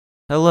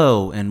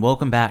Hello, and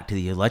welcome back to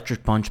the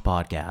Electric Punch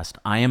Podcast.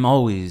 I am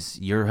always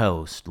your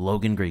host,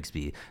 Logan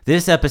Grigsby.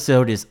 This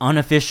episode is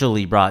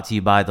unofficially brought to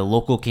you by the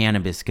Local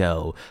Cannabis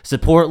Co.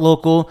 Support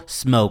local,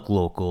 smoke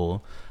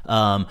local.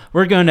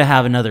 We're going to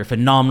have another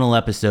phenomenal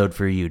episode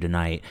for you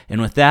tonight.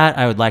 And with that,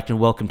 I would like to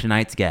welcome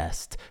tonight's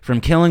guest. From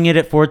killing it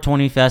at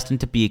 420 Fest in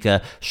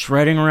Topeka,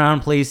 shredding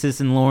around places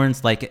in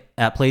Lawrence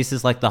at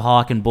places like the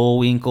Hawk and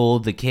Bullwinkle,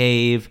 the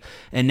Cave,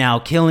 and now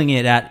killing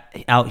it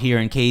out here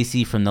in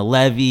Casey from the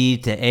Levee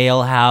to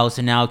Ale House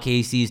and now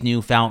Casey's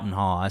new Fountain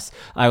House.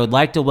 I would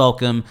like to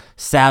welcome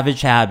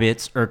Savage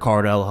Habits,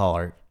 Ricardo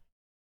Hart.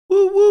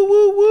 Woo, woo,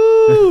 woo,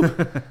 woo.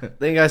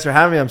 Thank you guys for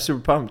having me. I'm super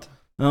pumped.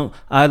 Well,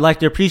 I'd like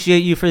to appreciate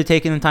you for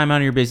taking the time out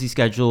of your busy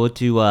schedule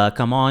to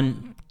come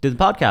on to the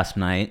podcast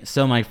tonight.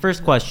 So my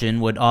first question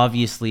would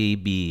obviously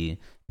be,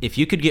 if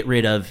you could get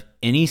rid of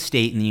any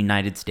state in the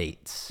United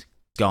States,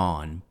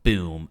 gone,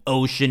 boom,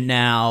 ocean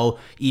now,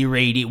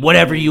 irradiate,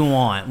 whatever you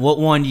want.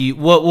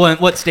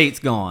 What state's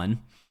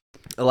gone?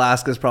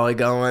 Alaska's probably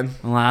going.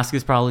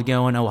 Alaska's probably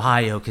going.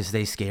 Ohio, because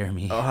they scare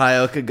me.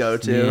 Ohio could go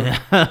too.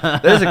 Yeah.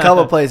 There's a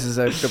couple places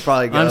I could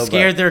probably go. I'm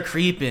scared they're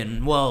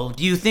creeping. Well,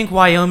 do you think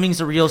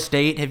Wyoming's a real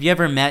state? Have you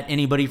ever met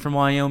anybody from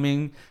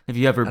Wyoming? Have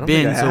you ever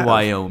been to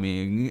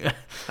Wyoming? I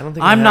don't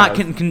think I'm not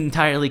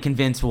entirely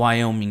convinced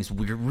Wyoming's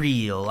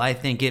real. I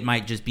think it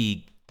might just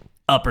be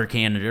Upper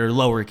Canada or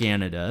Lower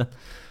Canada.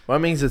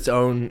 Wyoming's its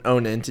own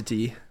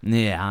entity.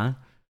 Yeah.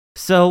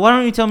 So why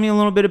don't you tell me a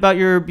little bit about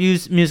your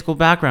musical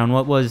background?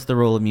 What was the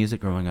role of music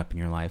growing up in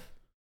your life?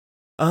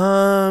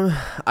 I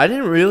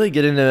didn't really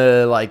get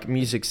into like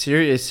music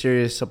serious.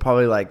 So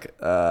probably like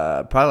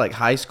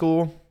high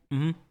school.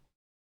 Mm-hmm.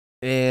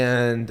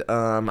 And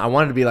I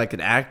wanted to be like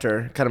an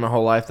actor kind of my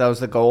whole life. That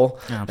was the goal.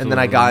 Absolutely. And then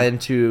I got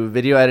into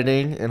video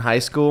editing in high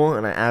school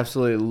and I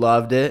absolutely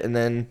loved it. And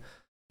then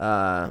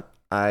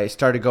I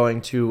started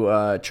going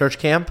to church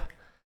camp.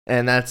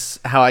 And that's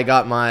how I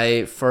got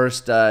my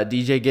first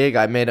DJ gig.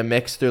 I made a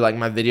mix through like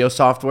my video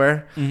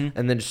software,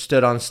 and then just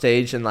stood on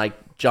stage and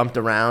like jumped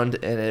around,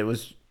 and it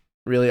was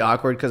really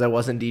awkward because I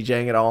wasn't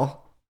DJing at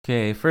all.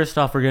 Okay, first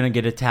off, we're gonna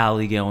get a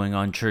tally going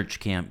on church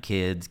camp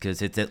kids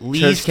because it's at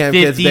least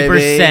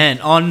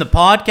 50% on the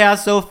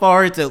podcast so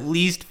far. It's at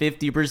least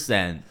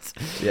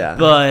 50%. Yeah,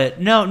 but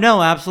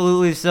no,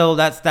 absolutely. So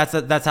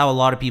that's how a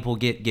lot of people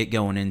get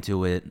going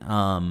into it.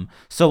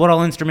 So what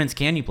all instruments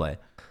can you play?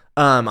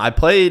 I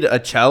played a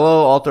cello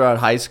all throughout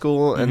high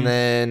school, and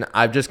then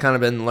I've just kind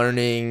of been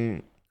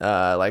learning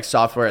like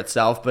software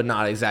itself, but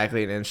not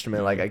exactly an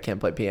instrument. Like I can't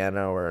play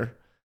piano or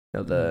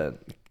the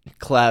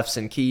clefs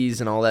and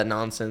keys and all that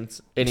nonsense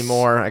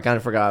anymore. I kind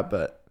of forgot,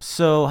 but.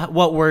 So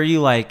what were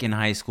you like in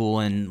high school,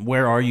 and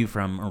where are you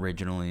from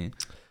originally?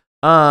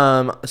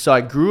 So I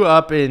grew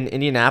up in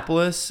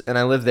Indianapolis, and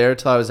I lived there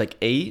till I was like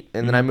 8,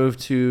 and then I moved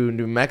to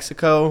New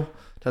Mexico.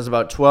 I was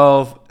about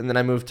 12, and then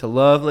I moved to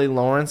lovely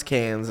Lawrence,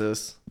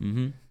 Kansas.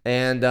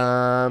 And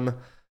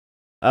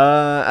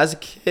as a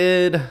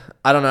kid,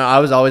 I don't know, I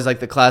was always like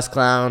the class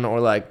clown or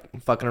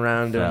like fucking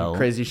around doing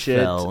crazy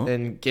shit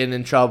and getting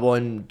in trouble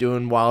and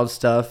doing wild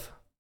stuff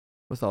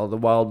with all the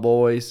wild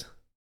boys.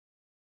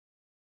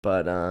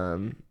 But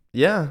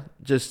yeah,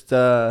 just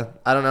I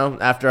don't know.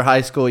 After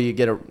high school, you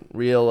get a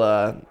real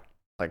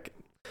like.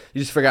 You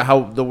just figure out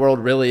how the world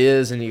really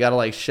is, and you got to,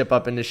 like, ship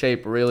up into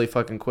shape really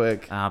fucking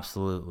quick.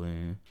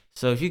 Absolutely.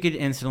 So if you could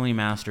instantly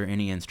master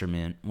any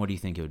instrument, what do you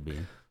think it would be?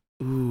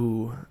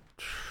 Ooh,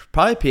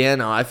 probably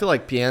piano. I feel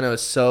like piano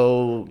is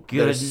so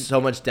good. There's so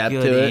much depth to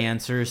it. Good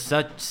answer.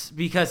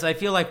 Because I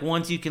feel like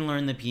once you can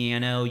learn the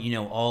piano,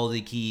 all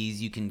the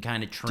keys, you can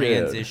kind of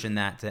transition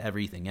that to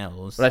everything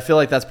else. But I feel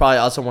like that's probably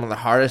also one of the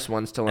hardest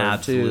ones to learn,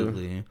 too.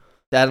 Absolutely.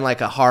 That and,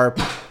 like, a harp.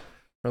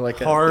 Or like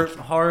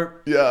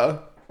harp. Yeah.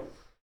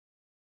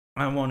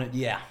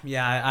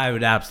 I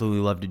would absolutely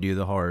love to do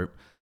the harp.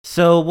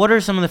 So what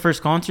are some of the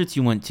first concerts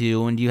you went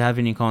to, and do you have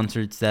any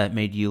concerts that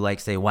made you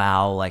like say,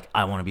 wow, like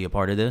I want to be a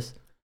part of this?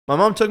 My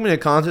mom took me to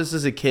concerts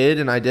as a kid,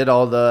 and I did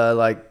all the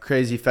like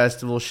crazy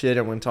festival shit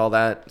and went to all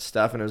that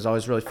stuff, and it was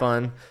always really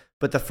fun.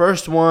 But the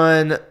first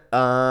one,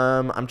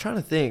 I'm trying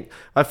to think.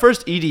 My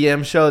first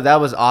EDM show, that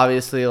was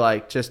obviously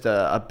like just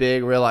a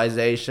big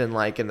realization,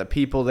 like, and the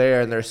people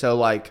there, and they're so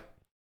like,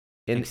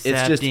 it's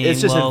just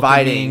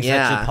inviting,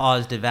 such a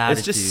positive attitude.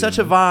 It's just such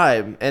a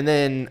vibe. And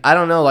then I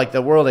don't know, like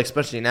the world,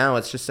 especially now,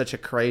 it's just such a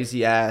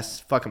crazy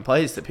ass fucking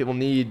place that people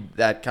need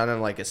that kind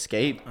of like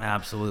escape.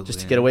 Absolutely,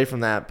 just to get away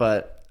from that.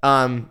 But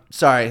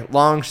sorry,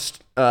 long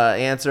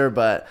answer,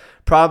 but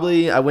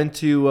probably I went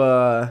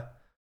to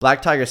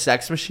Black Tiger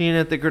Sex Machine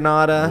at the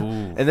Granada.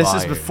 Ooh, and this fire.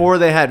 is before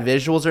they had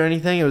visuals or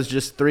anything. It was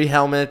just 3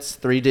 helmets,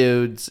 3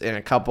 dudes, and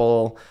a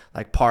couple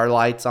like par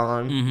lights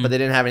on, but they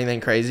didn't have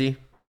anything crazy.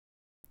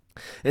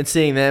 and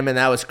seeing them, and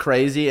that was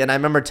crazy. And I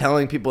remember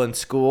telling people in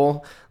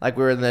school, like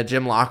we were in the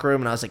gym locker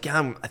room, and I was like,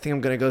 yeah, I think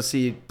I'm gonna go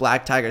see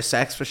Black Tiger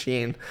Sex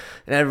Machine,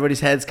 and everybody's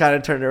heads kind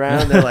of turned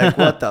around. They're like,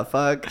 what the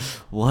fuck?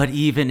 What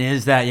even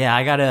is that? Yeah,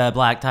 I got a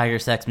Black Tiger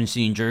Sex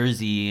Machine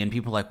jersey, and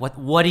people are like,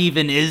 what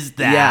even is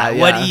that? Yeah.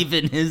 What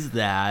even is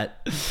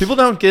that? People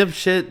don't give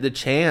shit the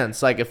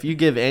chance. Like, if you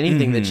give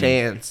anything the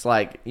chance,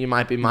 like, you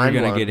might be mind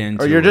blown. Get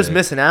into or you're just it.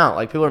 missing out.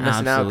 Like, people are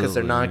missing out because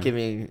they're Absolutely. not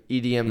giving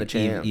EDM the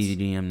chance.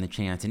 EDM the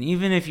chance. And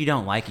even if you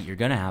don't like it, you're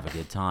going to have a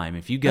good time.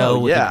 If you go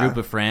with a group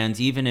of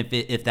friends, even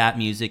if that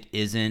music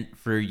isn't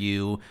for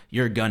you,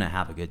 you're going to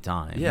have a good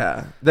time.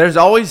 Yeah. There's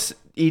always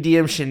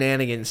EDM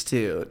shenanigans,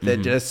 too, that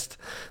just,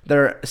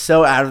 they're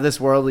so out of this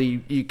world,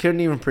 you couldn't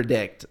even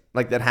predict,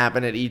 like, that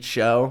happen at each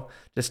show.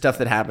 Just stuff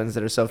that happens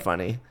that are so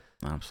funny.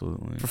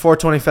 Absolutely. For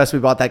 420 Fest, we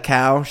bought that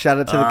cow. Shout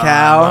out to the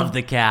cow. I love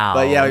the cow.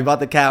 But yeah, we bought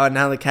the cow, and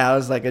now the cow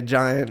is like a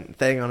giant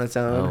thing on its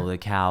own. Oh, the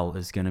cow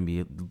is going to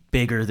be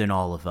bigger than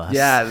all of us.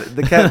 Yeah,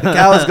 the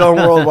cow is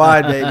going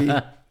worldwide, baby.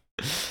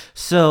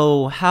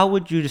 So, how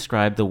would you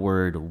describe the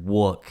word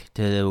wook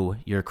to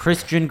your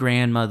Christian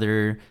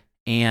grandmother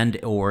and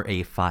or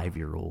a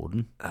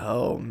 5-year-old?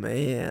 Oh,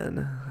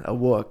 man. A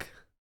wook.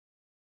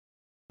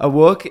 A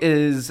wook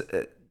is...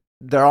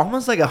 They're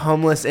almost like a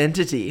homeless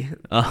entity.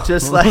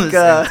 Just like...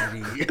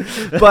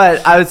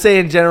 but I would say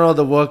in general,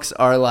 the wooks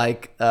are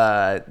like...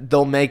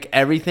 they'll make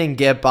everything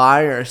get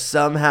by or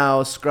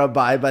somehow scrub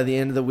by the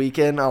end of the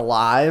weekend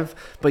alive,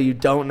 but you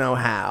don't know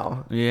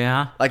how.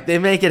 Yeah. Like, they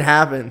make it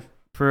happen.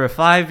 For a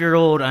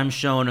 5-year-old, I'm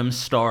showing him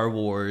Star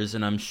Wars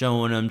and I'm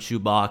showing him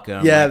Chewbacca.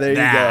 I'm Yeah, like, there you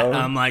that. go.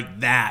 I'm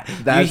like that.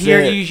 That's you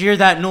it. hear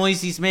that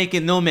noise he's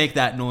making? They'll make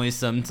that noise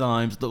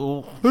sometimes.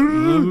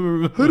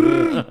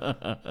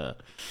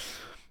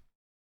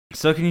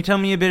 So, can you tell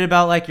me a bit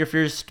about like your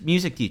first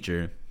music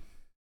teacher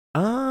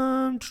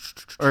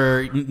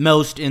or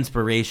most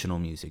inspirational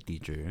music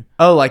teacher?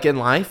 Oh, like in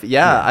life?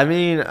 Yeah. I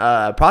mean,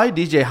 probably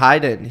DJ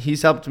Hayden.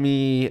 He's helped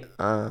me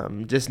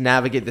just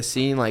navigate the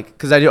scene, like,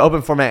 because I do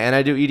open format and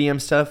I do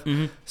EDM stuff.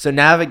 So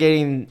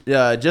navigating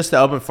just the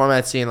open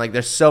format scene, like,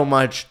 there's so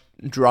much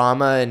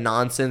drama and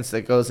nonsense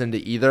that goes into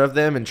either of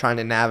them and trying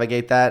to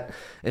navigate that.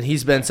 And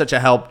he's been such a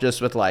help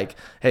just with like,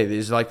 hey,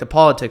 these are like the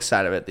politics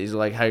side of it. These are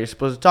like how you're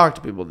supposed to talk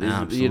to people.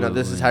 These, you know,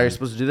 this is how you're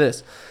supposed to do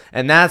this.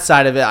 And that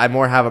side of it, I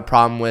more have a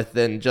problem with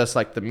than just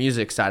like the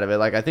music side of it.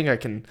 Like, I think I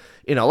can,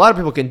 you know, a lot of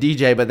people can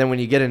DJ, but then when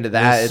you get into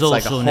that, it's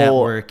like a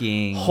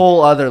networking,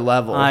 whole other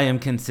level. I am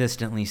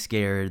consistently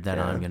scared that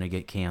I'm going to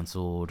get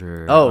canceled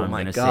or I'm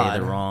going to say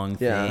the wrong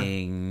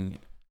thing.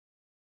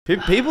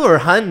 People are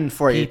hunting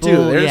for you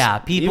too.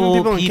 People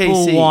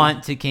KC.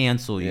 want to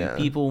cancel you. Yeah.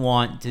 People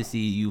want to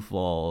see you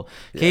fall.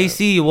 Yeah.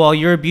 KC, while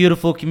you're a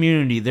beautiful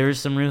community, there's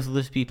some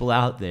ruthless people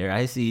out there.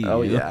 I see you.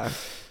 Oh yeah.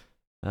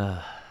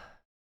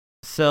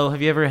 So,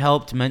 have you ever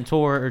helped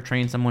mentor or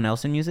train someone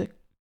else in music?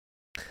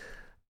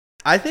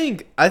 I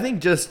think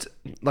just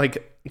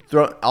like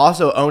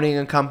also owning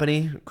a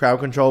company,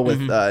 Crowd Control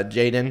with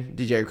Jaden,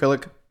 DJ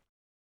Acrylic.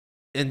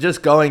 And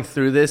just going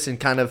through this and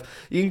kind of,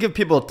 you can give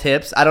people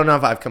tips. I don't know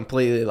if I've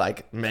completely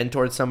like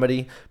mentored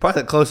somebody.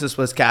 Probably the closest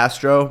was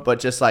Castro, but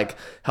just like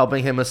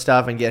helping him with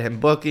stuff and get him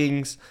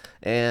bookings.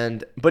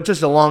 But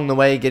just along the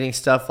way, getting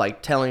stuff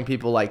like telling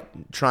people like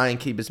try and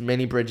keep as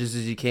many bridges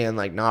as you can,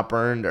 like not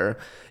burned. Or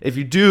if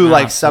you do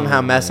like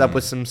somehow mess up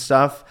with some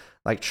stuff,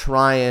 like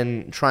try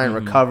and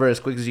recover as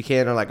quick as you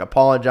can, or like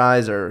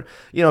apologize, or,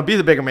 you know, be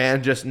the bigger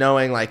man, just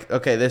knowing like,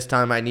 okay, this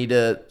time I need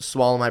to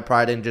swallow my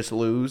pride and just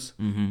lose.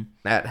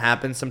 That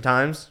happens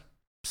sometimes.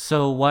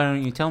 So why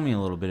don't you tell me a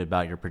little bit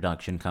about your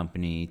production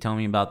company? Tell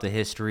me about the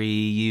history.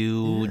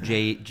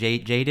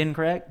 Jaden,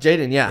 correct?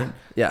 Jaden, yeah.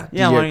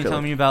 Why don't you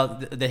tell me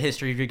about the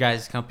history of your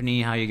guys'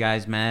 company, how you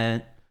guys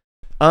met?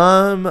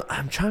 I'm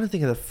trying to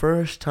think of the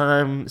first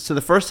time. So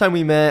the first time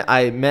we met,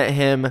 I met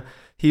him.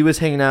 He was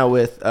hanging out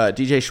with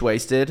DJ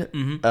Schwasted,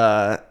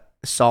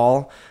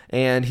 Saul,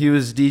 and he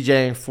was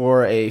DJing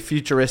for a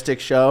Futuristic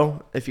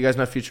show. If you guys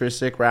know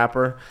Futuristic,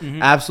 rapper,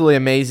 absolutely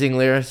amazing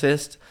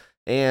lyricist.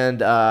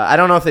 And I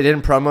don't know if they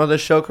didn't promo this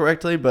show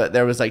correctly, but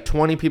there was like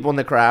 20 people in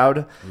the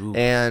crowd. Ooh.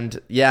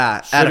 And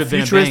yeah, at a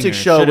Futuristic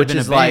show, which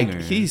is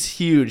like, he's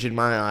huge in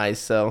my eyes.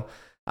 So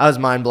I was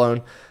mind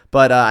blown.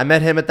 But I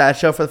met him at that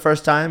show for the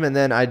first time, and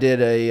then I did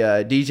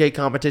a DJ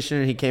competition,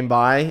 and he came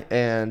by,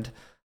 and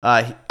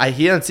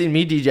he hadn't seen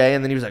me DJ,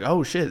 and then he was like,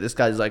 "Oh shit, this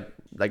guy's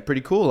like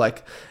pretty cool."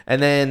 Like,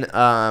 and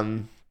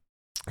then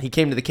he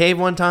came to the cave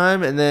one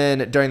time, and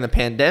then during the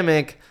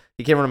pandemic,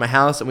 he came over to my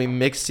house, and we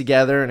mixed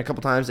together and a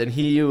couple times. And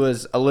he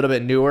was a little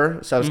bit newer,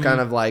 so I was kind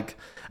of like,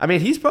 I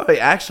mean, he's probably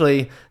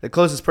actually the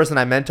closest person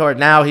I mentored.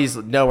 Now he's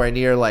nowhere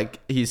near like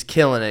he's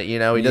killing it. You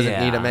know, he doesn't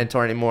need a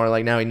mentor anymore.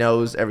 Like now he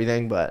knows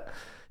everything, but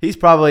he's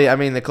probably, I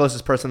mean, the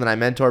closest person that I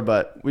mentored.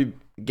 But we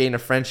gained a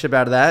friendship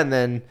out of that, and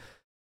then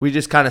we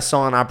just kind of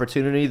saw an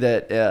opportunity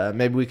that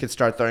maybe we could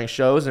start throwing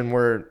shows, and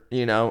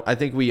I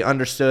think we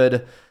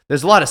understood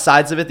there's a lot of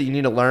sides of it that you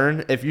need to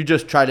learn. If you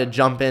just try to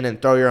jump in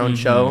and throw your own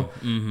show,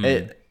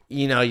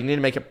 you need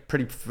to make it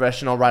pretty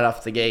professional right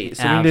off the gate.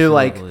 So we knew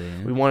like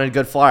we wanted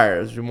good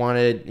flyers. We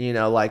wanted,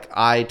 like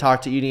I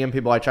talked to EDM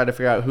people. I tried to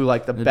figure out who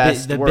like the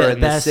best were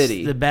in the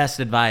city. The best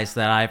advice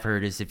that I've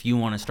heard is if you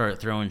want to start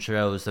throwing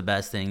shows, the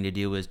best thing to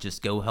do is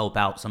just go help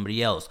out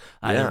somebody else.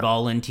 Either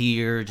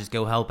volunteer, just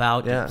go help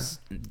out.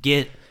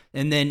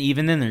 And then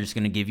even then they're just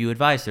going to give you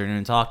advice. They're going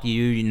to talk to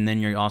you, and then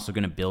you're also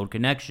going to build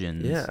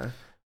connections. Yeah.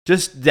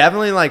 Just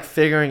definitely like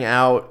figuring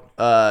out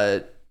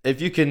if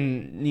you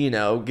can,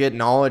 get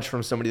knowledge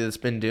from somebody that's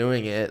been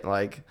doing it,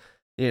 like,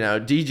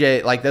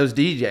 DJ, like those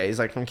DJs,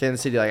 like from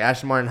Kansas City, like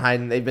Ashton Martin,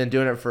 Hayden, they've been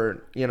doing it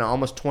for,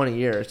 almost 20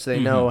 years. So they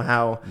know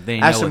how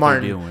Ashton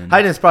Martin,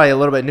 Hayden's probably a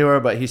little bit newer,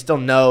 but he still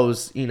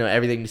knows,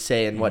 everything to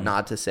say and what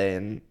not to say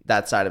and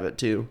that side of it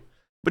too.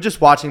 But just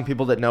watching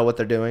people that know what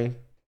they're doing.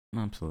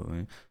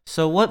 Absolutely.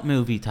 So what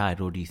movie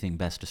title do you think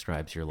best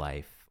describes your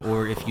life?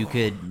 Or if you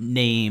could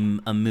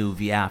name a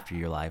movie after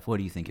your life, what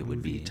do you think it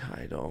would be? Movie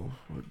title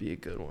would be a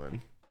good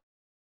one.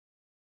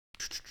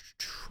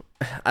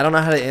 I don't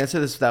know how to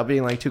answer this without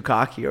being like too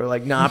cocky or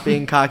like not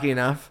being cocky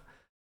enough.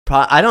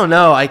 I don't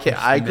know. I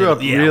grew up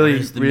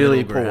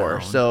really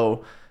poor,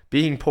 so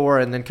being poor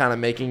and then kind of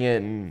making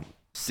it and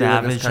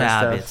Savage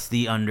Habits,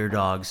 the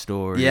underdog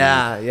story.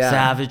 Yeah.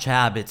 Savage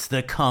Habits,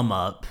 the come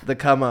up, the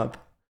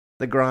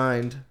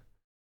grind.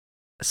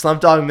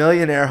 Slumdog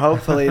Millionaire.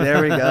 Hopefully,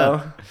 there we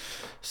go.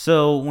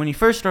 So when you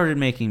first started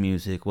making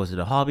music, was it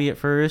a hobby at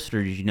first,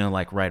 or did you know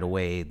like right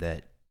away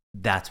that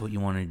that's what you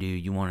wanted to do?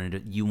 You wanted to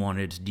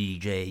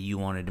DJ. You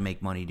wanted to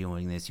make money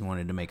doing this. You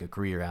wanted to make a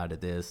career out of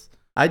this.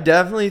 I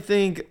definitely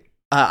think.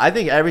 I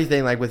think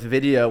everything like with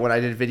video. When I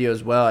did video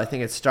as well, I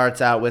think it starts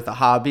out with a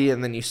hobby,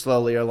 and then you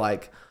slowly are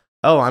like,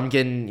 oh, I'm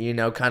getting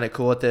kind of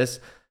cool at this.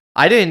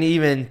 I didn't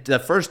even the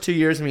first 2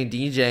 years of me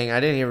DJing. I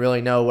didn't even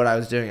really know what I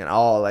was doing at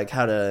all, like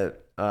how to.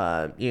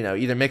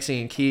 Either mixing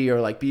in key or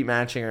like beat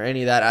matching or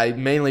any of that. I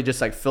mainly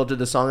just like filtered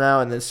the song out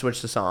and then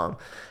switched the song.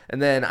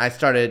 And then I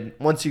started,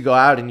 once you go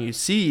out and you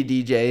see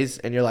DJs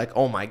and you're like,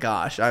 oh my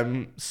gosh,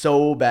 I'm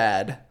so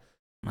bad.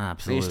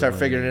 Absolutely. And you start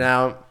figuring it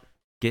out.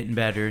 Getting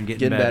better and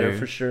getting better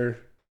for sure.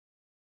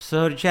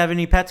 So did you have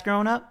any pets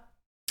growing up?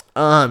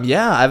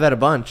 Yeah, I've had a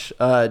bunch.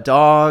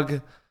 Dog,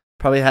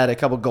 probably had a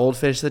couple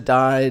goldfish that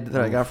died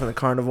that I got from the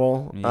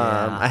carnival.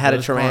 Yeah, I had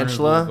a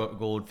tarantula.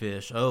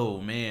 Goldfish.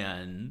 Oh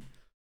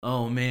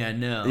man,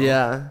 no.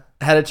 Yeah.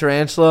 I had a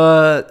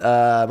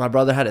tarantula. My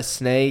brother had a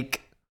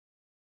snake.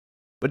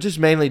 But just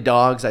mainly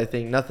dogs, I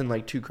think. Nothing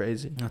like too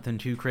crazy. Nothing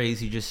too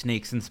crazy, just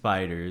snakes and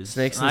spiders.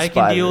 I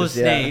can deal with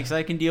snakes.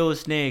 I can deal with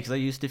snakes. I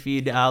used to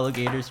feed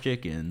alligators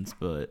chickens,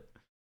 but...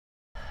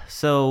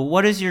 So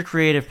what does your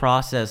creative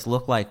process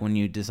look like when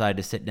you decide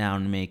to sit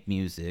down and make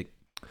music?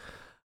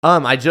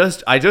 I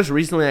just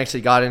recently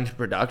actually got into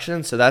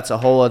production, so that's a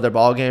whole other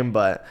ballgame,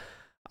 but...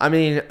 I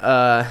mean,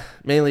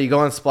 mainly you go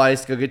on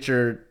Splice, go get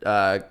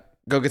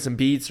some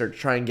beats or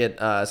try and get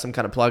some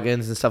kind of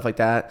plugins and stuff like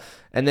that.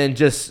 And then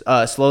just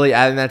slowly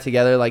adding that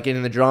together, like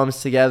getting the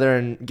drums together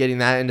and getting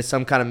that into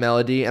some kind of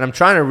melody. And I'm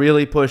trying to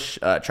really push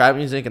trap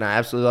music, and I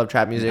absolutely love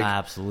trap music.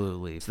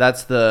 Absolutely. So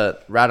that's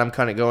the route I'm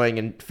kind of going,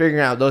 and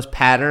figuring out those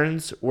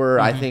patterns were,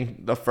 I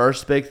think, the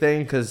first big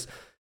thing, because,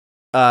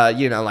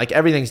 like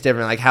everything's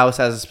different. Like house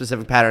has a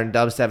specific pattern,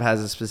 dubstep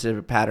has a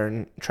specific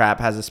pattern, trap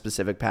has a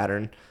specific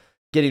pattern.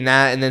 Getting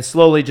that, and then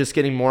slowly just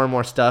getting more and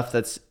more stuff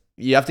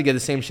you have to get the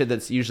same shit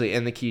that's usually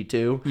in the key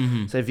too.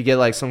 Mm-hmm. So if you get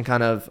like some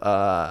kind of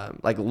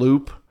like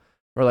loop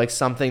or like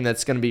something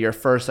that's going to be your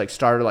first like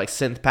starter like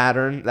synth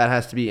pattern, that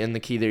has to be in the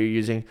key that you're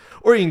using.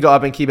 Or you can go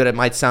up and keep it. It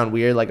might sound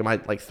weird, like it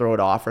might like throw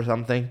it off or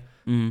something.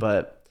 Mm-hmm.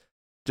 But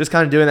just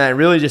kind of doing that and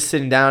really just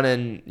sitting down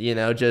and,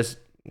 just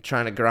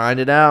trying to grind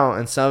it out,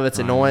 and some of it's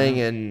annoying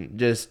and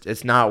just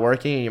it's not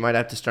working, and you might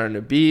have to start a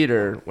new beat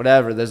or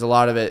whatever. There's a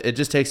lot of it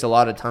just takes a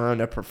lot of time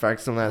to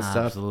perfect some of that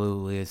stuff.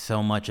 Absolutely.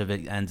 So much of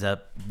it ends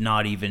up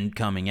not even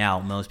coming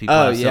out. Most people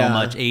have so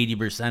much,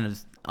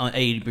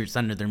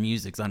 80% of their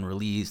music's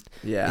unreleased,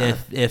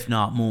 if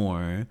not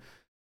more.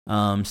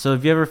 So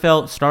have you ever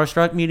felt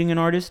starstruck meeting an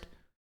artist?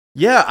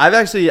 Yeah,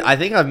 I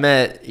think I've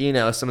met,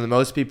 some of the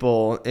most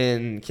people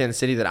in Kansas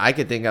City that I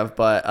could think of.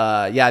 But,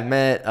 I've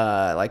met,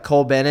 like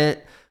Cole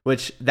Bennett,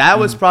 which that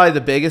was probably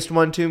the biggest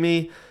one to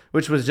me,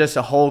 which was just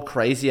a whole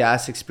crazy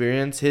ass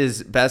experience.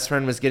 His best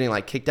friend was getting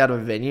like kicked out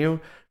of a venue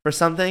for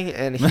something.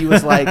 And he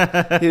was like,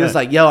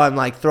 yo, I'm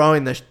like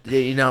throwing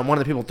I'm one of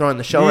the people throwing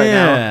the show right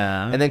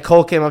now. And then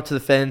Cole came up to the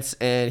fence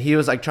and he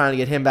was like trying to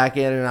get him back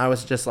in. And I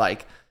was just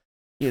like,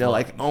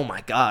 like, oh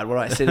my God, what do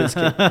I say to this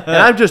kid? And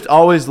I've just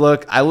always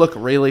look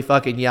really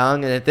fucking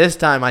young. And at this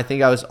time, I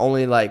think I was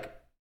only I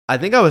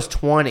was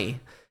 20.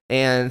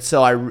 And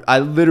so I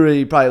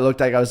literally probably looked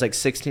like I was like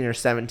 16 or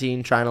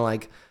 17 trying to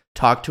like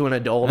talk to an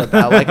adult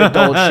about like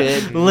adult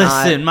shit.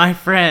 Listen, my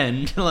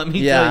friend, let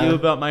me tell you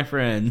about my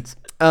friends.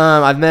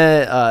 I've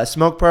met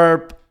Smoke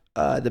Perp,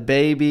 The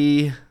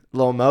Baby,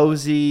 Lil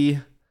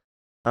Mosey.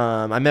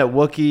 I met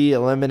Wookie,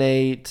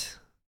 Eliminate.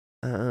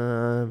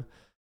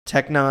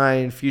 Tech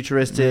Nine,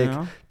 Futuristic,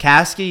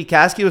 Kasky.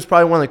 Kasky was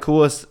probably one of the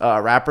coolest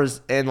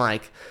rappers, and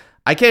like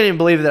I can't even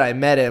believe that I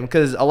met him,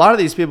 because a lot of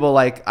these people,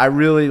 like, I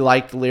really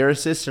liked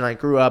lyricists and I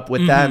grew up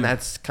with them.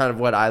 That's kind of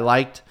what I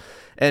liked.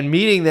 And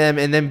meeting them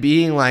and then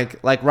being like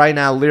right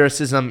now,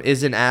 lyricism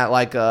isn't at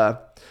like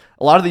a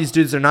lot of these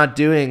dudes are not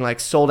doing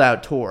like sold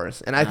out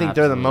tours. And I think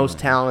they're the most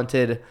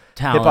talented hip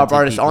hop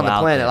artists on the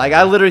planet. Like,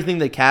 I literally think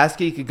that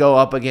Caskey could go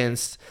up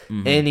against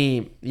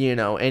any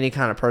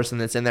kind of person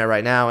that's in there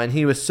right now. And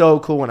he was so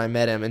cool when I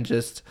met him, and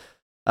just,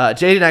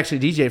 Jaden actually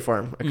DJ'd for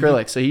him,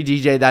 Acrylic. So he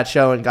DJ'd that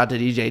show and got to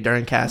DJ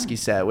during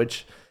Caskey's set,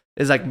 which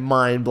is like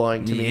mind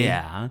blowing to me.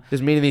 Yeah.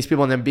 Just meeting these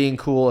people and then being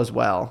cool as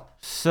well.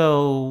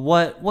 So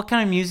what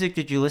kind of music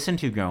did you listen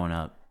to growing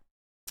up?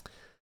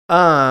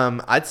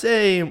 I'd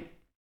say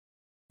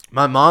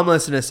my mom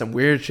listened to some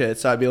weird shit.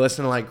 So I'd be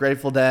listening to like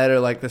Grateful Dead or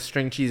like the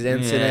String Cheese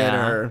Incident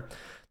or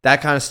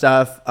that kind of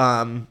stuff.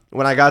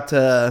 When I got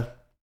to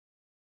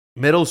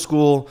middle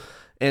school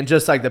and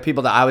just like the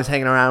people that I was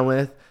hanging around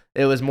with,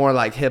 it was more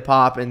like hip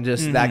hop and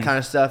just that kind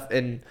of stuff.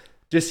 And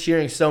just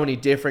hearing so many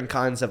different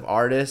kinds of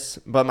artists.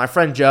 But my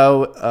friend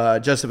Joe,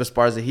 Joseph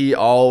Esparza, he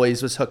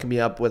always was hooking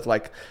me up with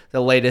like the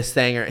latest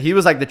thing. Or he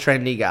was like the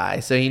trendy guy.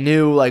 So he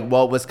knew like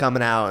what was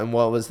coming out and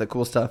what was the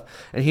cool stuff.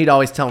 And he'd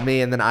always tell me,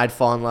 and then I'd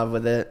fall in love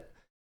with it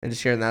and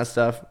just hearing that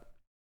stuff.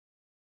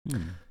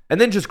 And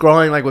then just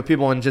growing like with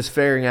people and just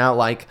figuring out,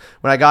 like,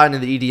 when I got into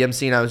the EDM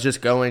scene, I was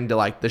just going to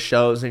like the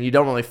shows, and you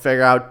don't really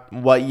figure out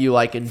what you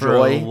like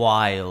enjoy for a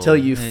while till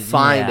you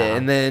find it.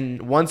 And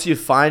then once you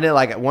find it,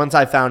 like once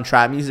I found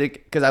trap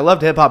music, because I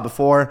loved hip hop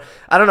before.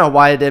 I don't know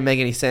why it didn't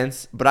make any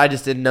sense, but I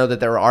just didn't know that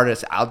there were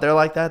artists out there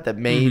like that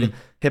made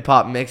hip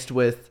hop mixed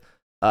with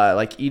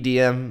like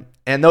EDM.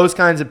 And those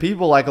kinds of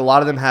people, like a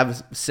lot of them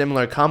have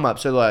similar come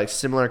ups, or like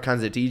similar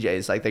kinds of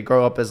DJs. Like they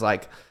grow up as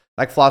like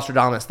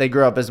Flosstradamus, they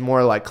grew up as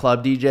more like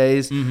club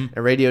DJs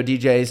and radio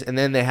DJs, and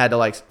then they had to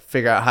like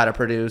figure out how to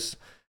produce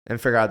and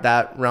figure out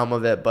that realm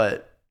of it.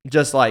 But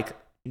just like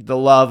the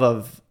love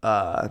of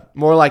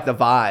more like the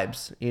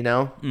vibes, you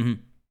know, and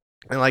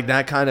like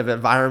that kind of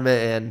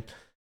environment and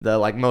the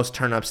like most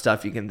turn up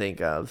stuff you can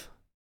think of.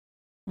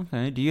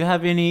 Okay. Do you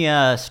have any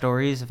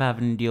stories of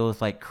having to deal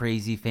with like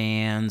crazy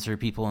fans or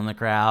people in the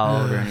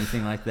crowd or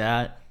anything like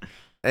that?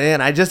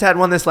 And I just had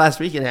one this last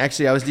weekend.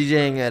 Actually, I was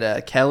DJing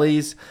at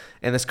Kelly's,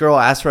 and this girl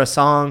asked for a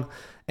song.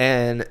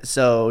 And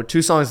so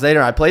 2 songs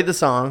later, I played the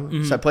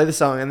song. So I played the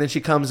song, and then she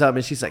comes up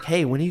and she's like,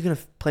 "Hey, when are you gonna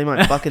play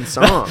my fucking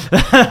song?"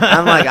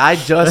 I'm like, "I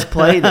just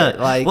played it."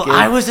 Like, well,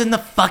 I was in the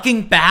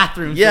fucking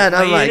bathroom. Yeah, and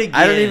I'm like,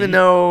 I don't even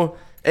know,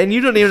 and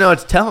you don't even know what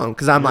to tell him,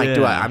 because I'm like,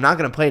 I'm not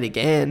gonna play it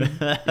again,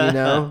 you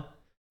know.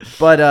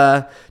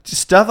 But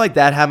just stuff like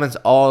that happens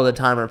all the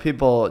time, or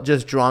people,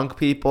 just drunk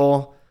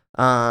people.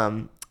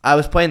 I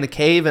was playing the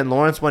Cave in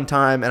Lawrence one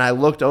time, and I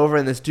looked over,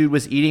 and this dude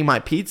was eating my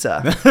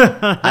pizza.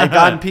 I'd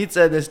gotten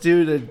pizza, and this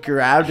dude had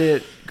grabbed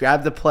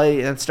the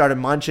plate, and started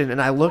munching.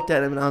 And I looked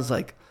at him, and I was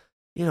like,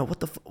 you know, what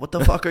the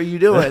fuck are you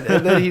doing?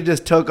 And then he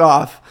just took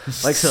off,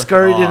 like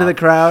scurried into the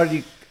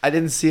crowd. I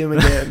didn't see him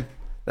again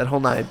that whole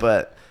night,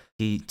 but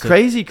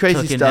crazy took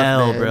stuff, an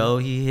L, man. Bro.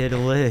 He hit a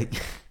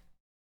lick.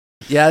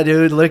 Yeah,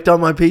 dude, licked on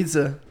my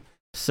pizza.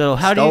 So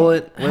how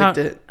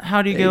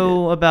do you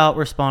go about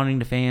responding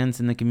to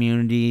fans in the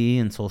community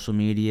and social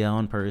media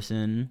on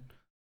person?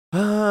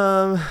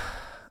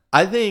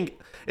 I think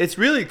it's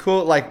really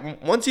cool.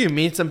 Like, once you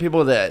meet some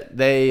people that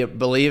they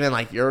believe in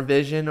like your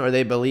vision, or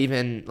they believe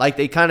in, like,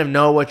 they kind of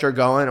know what you're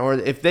going, or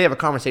if they have a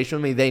conversation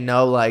with me, they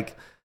know like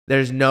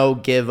there's no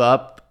give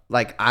up.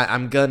 Like,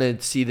 I'm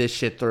gonna see this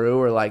shit through,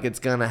 or like it's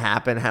gonna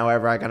happen.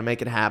 However, I gotta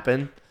make it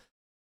happen.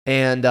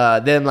 And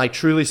them like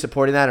truly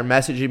supporting that, or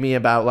messaging me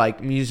about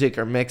like music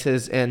or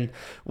mixes. And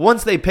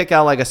once they pick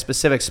out like a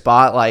specific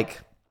spot, like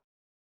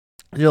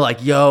you're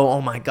like, yo,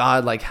 oh my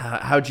God, like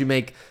how'd you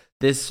make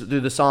this through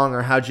the song,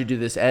 or how'd you do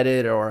this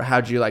edit, or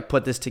how'd you like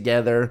put this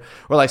together,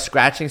 or like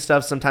scratching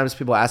stuff. Sometimes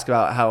people ask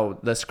about how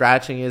the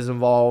scratching is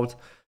involved,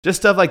 just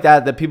stuff like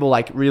that people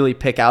like really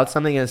pick out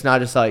something. And it's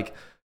not just like,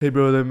 hey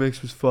bro, that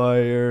mix was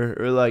fire,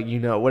 or like, you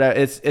know, whatever.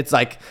 It's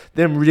like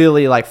them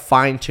really like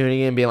fine tuning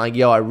it and being like,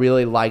 yo, I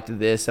really liked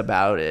this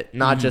about it.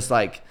 Not just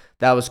like,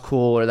 that was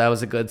cool, or that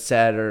was a good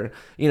set, or,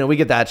 you know, we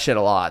get that shit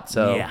a lot.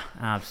 So yeah,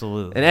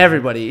 absolutely. And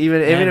everybody,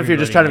 even if you're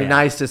just trying to be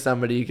nice to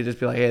somebody, you could just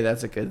be like, hey,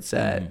 that's a good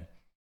set.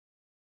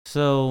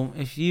 So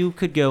if you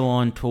could go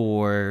on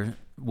tour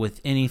with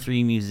any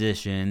 3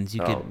 musicians,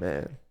 you could.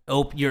 Man.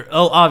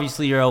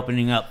 Obviously you're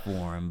opening up for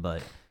them,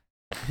 but.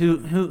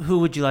 Who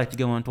would you like to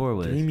go on tour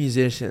with? 3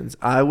 musicians.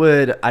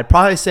 I'd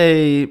probably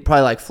say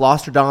like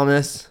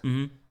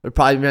Flosstradamus would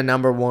probably be my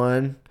number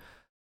 1.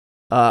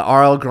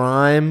 RL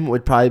Grime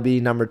would probably be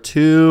number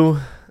 2.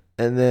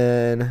 And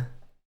then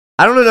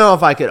I don't know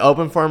if I could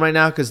open for them right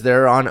now, because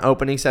they're on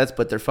opening sets,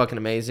 but they're fucking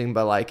amazing.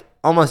 But like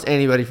almost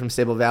anybody from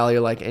Stable Valley,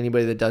 or like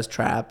anybody that does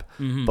trap.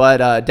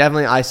 But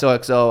definitely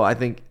ISOXO. I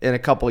think in a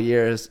couple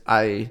years,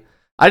 I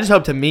just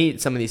hope to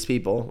meet some of these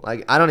people.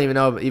 Like, I don't even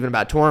know even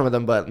about touring with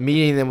them, but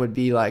meeting them would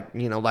be like,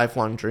 you know,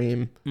 lifelong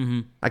dream.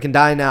 I can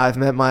die now. I've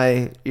met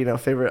my, you know,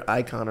 favorite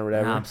icon or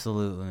whatever.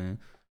 Absolutely.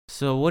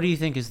 So what do you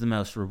think is the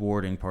most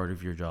rewarding part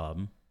of your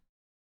job?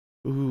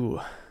 Ooh,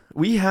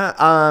 We have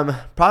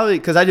probably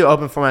because I do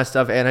open format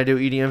stuff and I do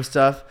EDM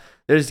stuff.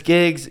 There's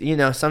gigs, you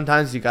know,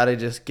 sometimes you got to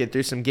just get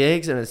through some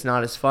gigs and it's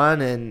not as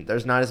fun and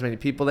there's not as many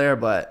people there,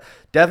 but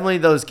definitely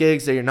those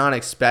gigs that you're not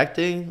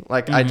expecting.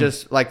 Like I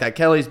just like that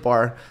Kelly's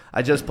bar.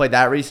 I just played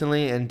that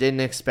recently and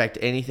didn't expect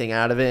anything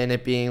out of it, and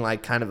it being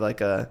like kind of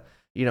like a,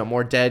 you know,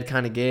 more dead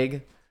kind of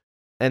gig.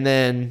 And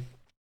then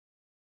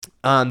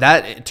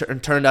that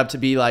turned up to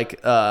be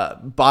like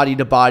body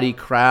to body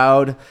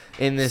crowd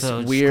in this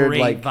weird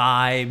like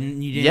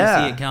vibe. You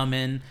didn't see it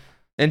coming.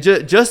 And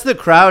just the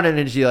crowd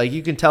energy, like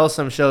you can tell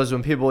some shows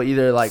when people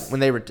either like when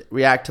they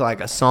react to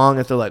like a song,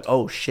 if they're like,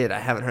 "Oh shit, I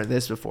haven't heard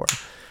this before,"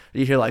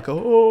 you hear like,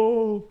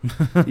 "Oh,"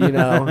 you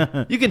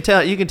know, you can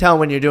tell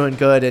when you're doing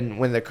good and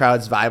when the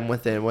crowd's vibing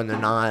with it and when they're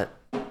not.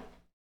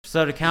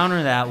 So to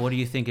counter that, what do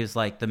you think is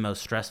like the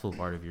most stressful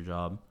part of your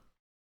job?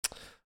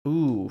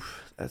 Ooh,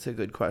 that's a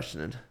good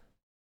question.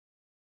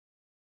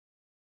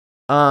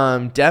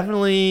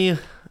 Definitely.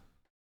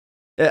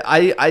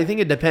 I think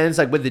it depends.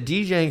 Like with the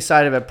DJing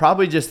side of it,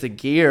 probably just the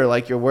gear.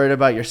 Like you're worried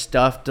about your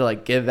stuff to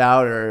like give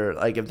out, or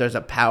like if there's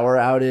a power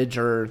outage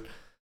or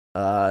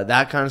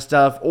that kind of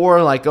stuff,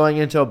 or like going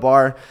into a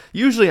bar.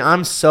 Usually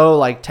I'm so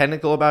like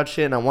technical about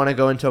shit, and I want to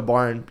go into a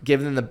bar and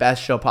give them the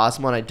best show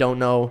possible, and I don't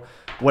know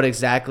what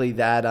exactly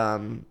that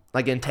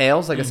like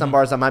entails. Like at some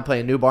bars I might play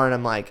a new bar, and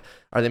I'm like,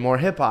 are they more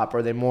hip hop?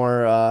 Are they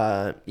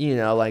more you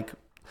know, like.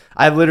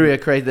 I have literally a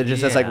crate that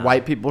just says like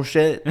white people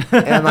shit,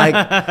 and like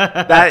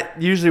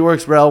that usually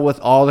works well with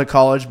all the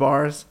college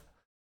bars.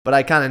 But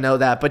I kind of know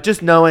that. But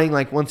just knowing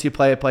like once you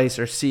play a place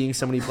or seeing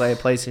somebody play a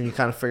place and you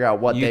kind of figure out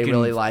what they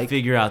really like,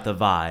 figure out the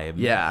vibe.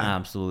 Yeah,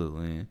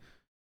 absolutely.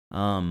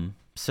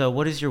 So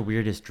what is your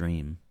weirdest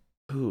dream?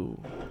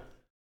 Ooh,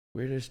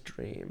 weirdest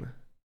dream.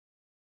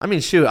 I mean,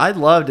 shoot, I'd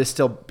love to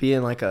still be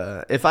in like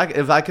a if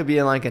I could be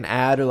in like an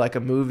ad or like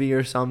a movie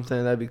or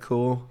something, that'd be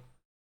cool.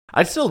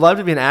 I'd still love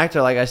to be an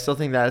actor. Like, I still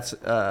think that's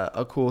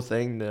a cool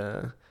thing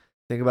to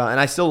think about. And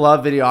I still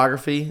love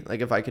videography. Like,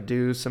 if I could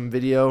do some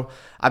video.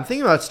 I'm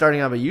thinking about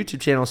starting up a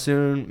YouTube channel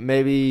soon.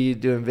 Maybe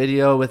doing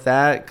video with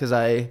that. Because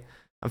I'm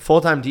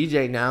full-time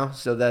DJing now.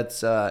 So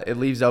that's it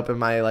leaves open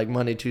my, like,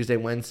 Monday, Tuesday,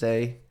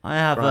 Wednesday. I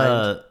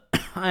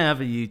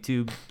have a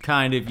YouTube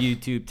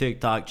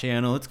TikTok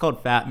channel. It's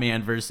called Fat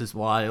Man vs.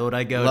 Wild.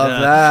 I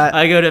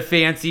go to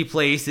fancy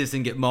places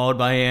and get mauled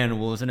by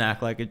animals and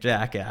act like a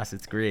jackass.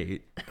 It's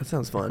great. That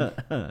sounds fun.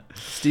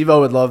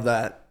 Steve-O would love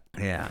that.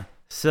 Yeah.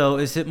 So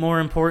is it more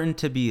important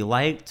to be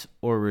liked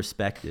or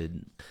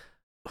respected?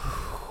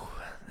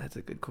 That's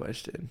a good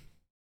question.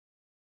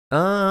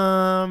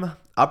 I'll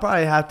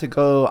probably have to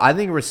go, I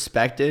think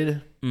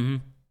respected. Mm-hmm.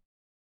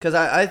 Because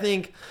I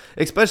think,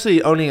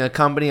 especially owning a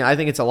company, I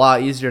think it's a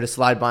lot easier to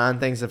slide by on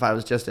things if I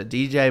was just a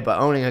DJ. But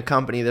owning a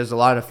company, there's a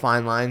lot of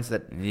fine lines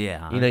that, you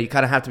know, you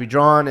kind of have to be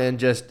drawn, and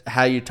just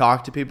how you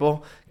talk to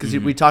people. Because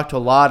we talk to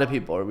a lot of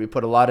people, or we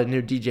put a lot of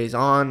new DJs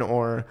on,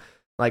 or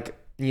like,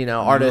 you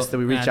know, artists that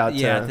we reach out to.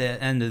 Yeah, at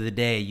the end of the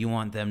day, you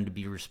want them to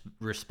be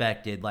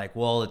respected. Like,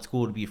 well, it's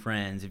cool to be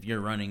friends. If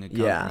you're running a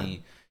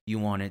company, you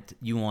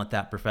want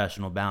that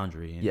professional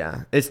boundary.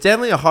 Yeah, it's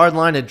definitely a hard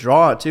line to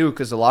draw too,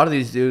 because a lot of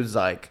these dudes,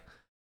 like,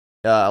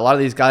 a lot of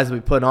these guys we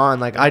put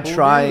on, like,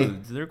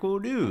 They're cool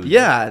dudes.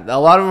 Yeah, a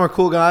lot of them are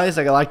cool guys.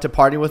 Like, I like to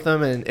party with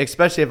them, and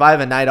especially if I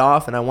have a night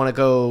off and I want to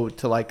go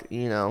to, like,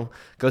 you know,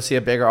 go see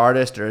a bigger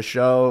artist or a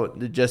show,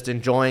 just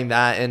enjoying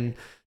that. And,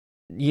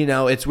 you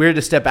know, it's weird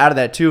to step out of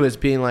that too, as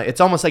being like,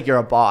 it's almost like you're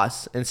a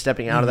boss, and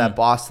stepping out of that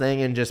boss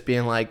thing and just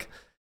being like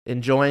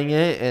enjoying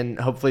it. And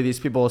hopefully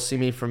these people will see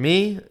me for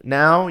me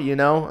now. You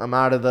know, I'm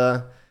out of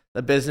the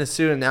business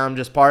suit, and now I'm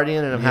just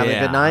partying and I'm having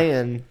a good night,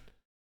 and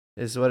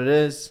is what it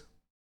is.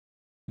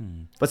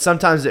 But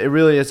sometimes it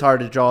really is hard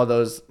to draw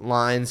those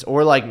lines,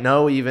 or like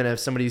know even if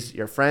somebody's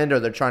your friend or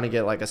they're trying to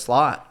get like a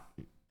slot,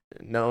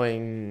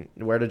 knowing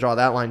where to draw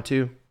that line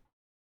too.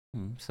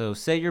 So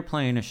say you're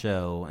playing a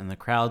show and the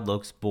crowd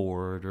looks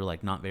bored or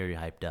like not very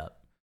hyped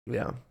up.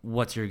 Yeah.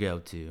 What's your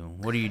go-to?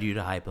 What do you do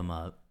to hype them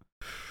up?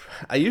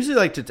 I usually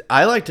like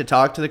to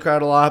talk to the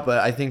crowd a lot, but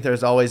I think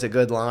there's always a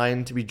good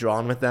line to be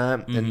drawn with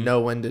that, and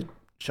know when to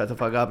shut the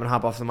fuck up and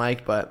hop off the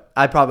mic. But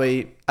I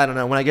don't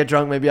know, when I get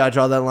drunk, maybe I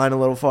draw that line a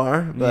little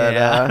far, but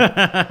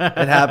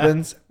it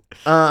happens.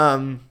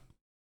 But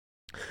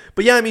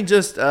yeah, I mean,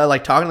 just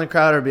like talking to the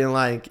crowd, or being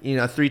like, you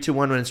know, 3, 2,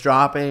 1 when it's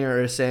dropping,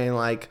 or saying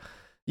like,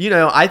 you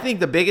know, I think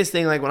the biggest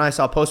thing, like when I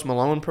saw Post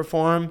Malone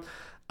perform,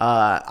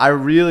 I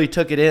really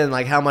took it in,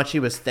 like how much he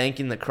was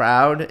thanking the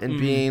crowd and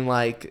being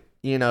like,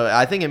 you know,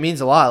 I think it means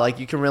a lot. Like,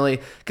 you can really,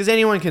 because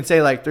anyone can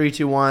say like 3,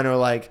 2, 1, or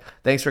like,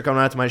 thanks for coming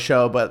out to my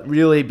show, but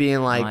really being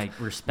like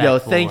yo,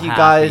 thank you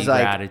guys,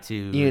 like,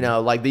 gratitude. You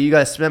know, like that you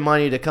guys spent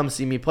money to come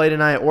see me play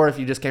tonight, or if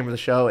you just came for the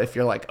show, if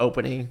you're like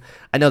opening.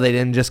 I know they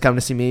didn't just come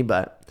to see me,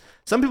 but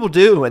some people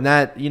do, and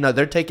that, you know,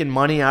 they're taking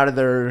money out of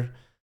their,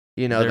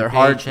 you know, their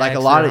hard, like a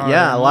lot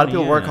of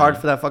people work hard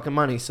for that fucking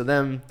money. So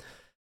then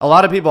a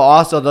lot of people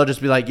also, they'll just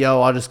be like,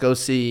 yo, I'll just go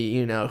see,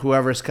 you know,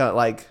 whoever's cut,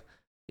 like,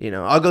 you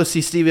know, I'll go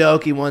see Stevie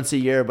Aoki once a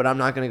year, but I'm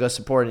not going to go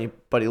support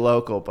anybody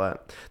local.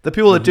 But the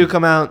people that do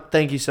come out,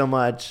 thank you so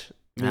much.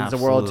 means the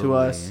world to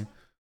us.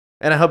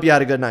 And I hope you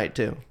had a good night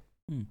too.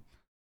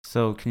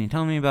 So, can you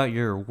tell me about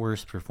your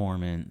worst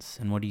performance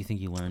and what do you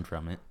think you learned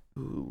from it?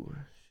 Ooh,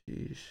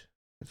 sheesh.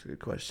 That's a good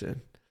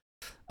question.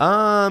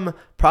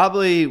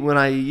 Probably when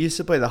I used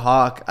to play the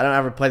Hawk. I don't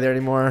ever play there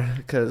anymore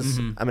because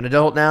I'm an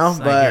adult now.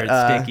 But I hear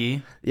it's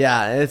sticky.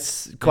 Yeah,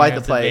 it's quite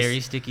the place. It's a very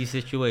sticky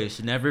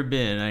situation. Never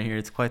been. I hear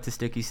it's quite the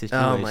sticky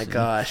situation. Oh my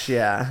gosh,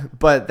 yeah.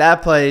 But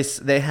that place,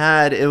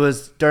 it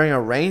was during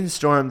a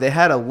rainstorm. They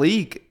had a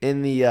leak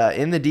in the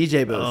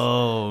DJ booth.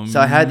 Oh, so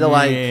I had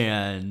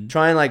to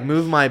try and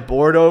move my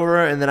board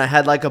over, and then I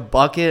had a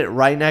bucket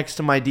right next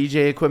to my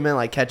DJ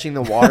equipment, catching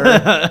the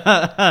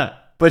water.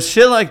 But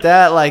shit like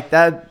that.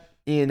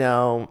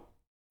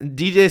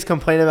 DJs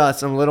complain about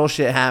some little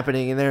shit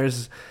happening, and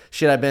there's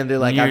shit I've been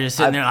through. You're just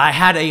sitting there. I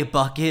had a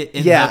bucket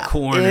in the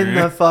corner in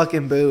the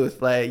fucking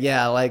booth.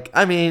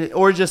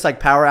 Or just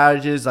power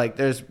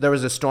outages. There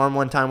was a storm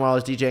one time while I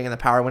was DJing, and the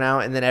power went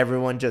out, and then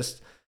everyone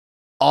just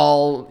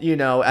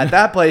at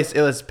that place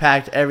it was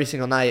packed every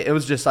single night. It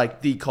was just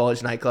the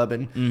college nightclub,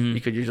 and you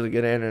could usually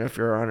get in, and if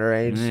you're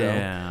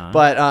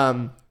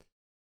underage,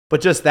 But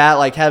just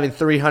that, having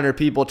 300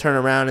 people turn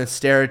around and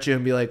stare at you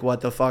and be like,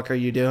 "What the fuck are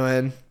you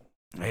doing?"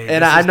 Hey,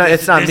 and I know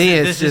it's not me.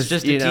 It's just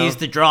a tease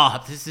to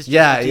drop. This is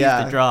just a tease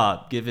to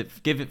drop. Give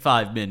it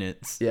 5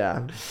 minutes.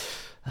 Yeah.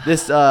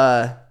 This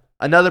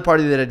another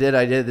party that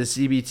I did the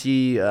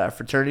CBT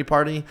fraternity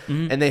party,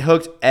 and they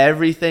hooked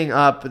everything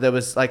up. That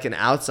was an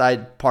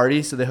outside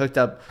party, so they hooked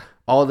up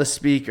all the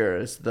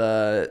speakers,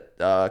 the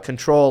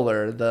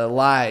controller, the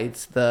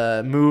lights,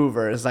 the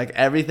movers,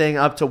 everything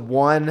up to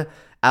one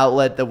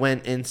outlet that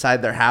went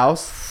inside their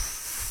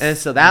house, and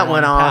so that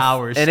went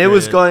off, and it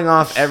was going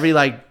off every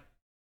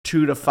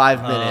 2 to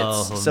 5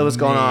 minutes. So it was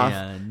going off,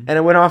 and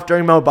it went off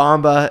during Mo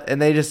Bamba,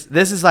 and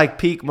this is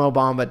peak Mo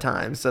Bamba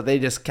time, so they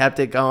just kept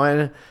it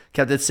going,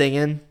 kept it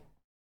singing.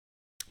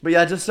 But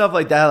yeah, just stuff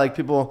like that.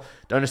 People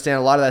don't understand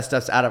a lot of that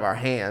stuff's out of our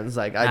hands.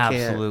 I can't.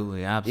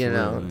 Absolutely.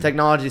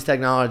 Technology's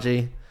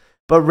technology,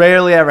 but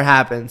rarely ever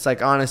happens.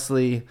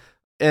 Honestly.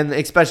 And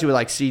especially with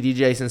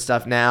CDJs and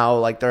stuff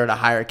now, they're at a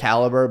higher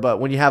caliber. But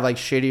when you have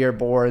shittier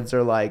boards, or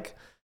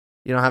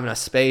you don't have enough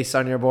space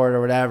on your board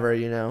or whatever,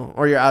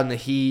 or you're out in the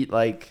heat,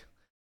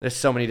 there's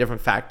so many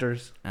different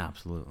factors.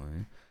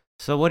 Absolutely.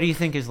 So what do you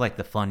think is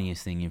the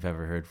funniest thing you've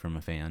ever heard from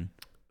a fan?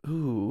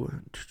 Ooh,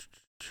 I'm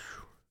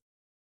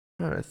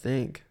trying to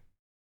think.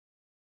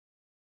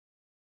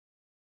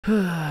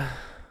 I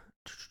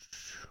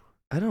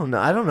don't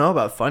know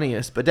about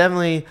funniest, but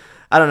definitely,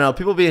 I don't know.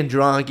 People being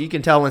drunk, you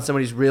can tell when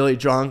somebody's really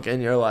drunk,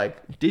 and you're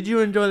like, "Did you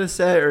enjoy the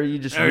set, or are you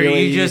just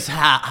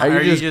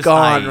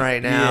gone hype?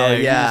 Right now?"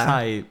 Yeah. Just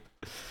hype.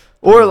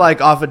 Or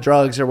off of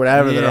drugs or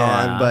whatever they're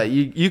on. But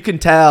you can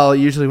tell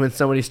usually when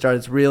somebody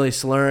starts really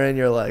slurring,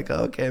 you're like,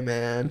 "Okay,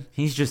 man,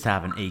 he's just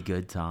having a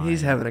good time.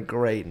 He's having a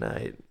great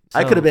night."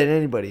 I could have been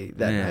anybody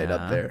that night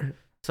up there.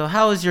 So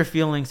how has your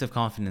feelings of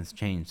confidence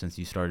changed since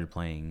you started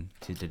playing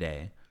to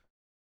today?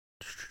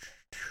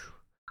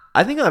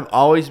 I think I've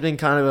always been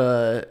kind of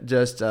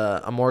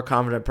a more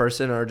confident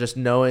person, or just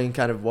knowing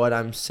kind of what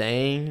I'm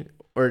saying,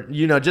 or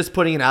just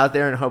putting it out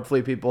there, and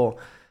hopefully people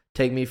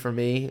take me for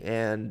me.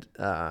 And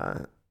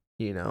I'm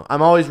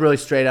always really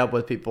straight up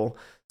with people,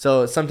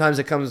 so sometimes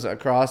it comes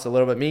across a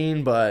little bit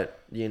mean, but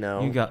you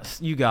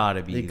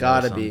gotta be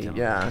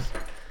yeah.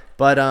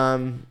 But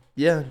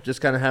yeah,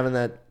 just kind of having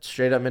that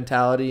straight up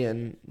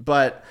mentality.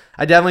 But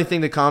I definitely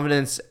think the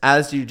confidence,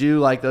 as you do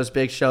those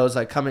big shows,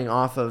 coming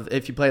off of,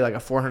 if you play a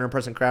 400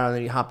 person crowd and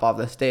then you hop off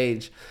the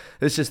stage,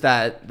 it's just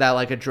that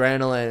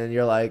adrenaline, and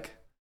you're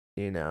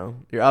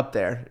you're up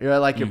there, you're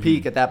at your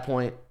peak at that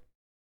point.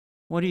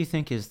 What do you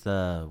think is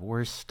the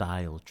worst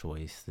style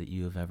choice that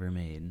you have ever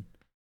made?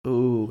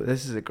 Ooh,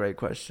 this is a great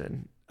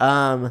question.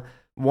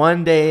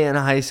 One day in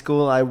high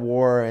school, I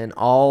wore an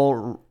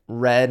all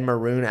red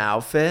maroon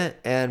outfit,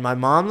 and my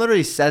mom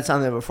literally said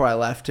something before I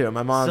left too.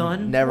 My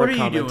mom never commented. What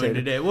are you doing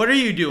today? What are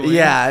you doing?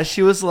 Yeah,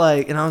 she was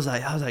and I was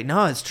like,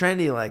 no, it's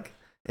trendy,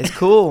 it's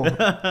cool.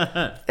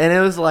 And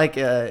it was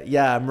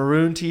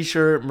maroon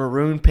t-shirt,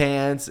 maroon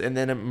pants, and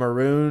then a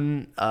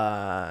maroon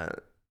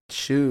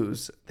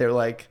shoes.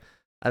 They're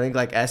I think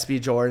SB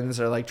Jordans,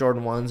 or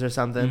Jordan 1s or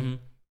something.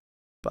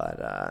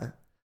 But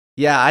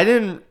yeah, I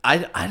don't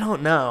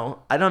know.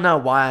 I don't know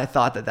why I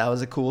thought that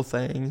was a cool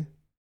thing.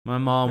 My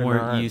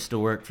mom used to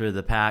work for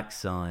the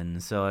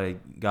PacSun, so I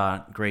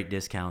got great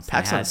discounts.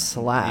 PacSun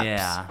slaps.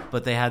 Yeah,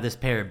 but they had this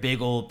pair of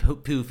big old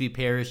poofy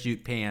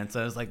parachute pants.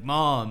 I was like,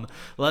 "Mom,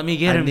 let me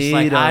get them." She's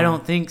like, "I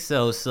don't think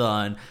so,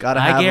 son.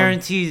 I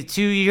guarantee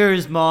 2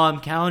 years, Mom.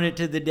 Count it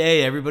to the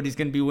day. Everybody's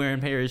gonna be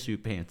wearing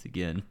parachute pants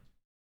again."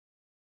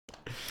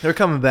 They're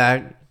coming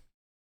back.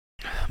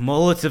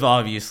 Mullets have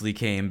obviously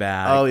came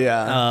back. Oh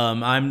yeah.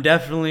 I'm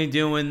definitely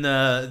doing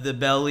the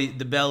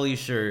belly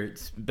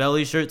shirts.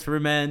 Belly shirts for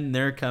men,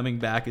 they're coming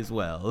back as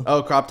well.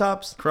 Oh, crop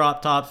tops?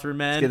 Crop tops for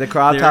men. Let's get the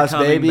crop tops,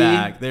 baby.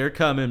 They're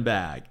coming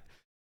back.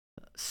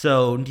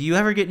 So, do you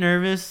ever get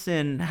nervous,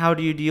 and how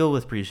do you deal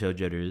with pre-show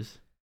jitters?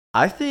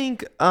 I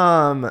think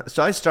so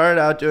I started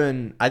out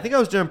doing, I think I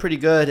was doing pretty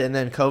good, and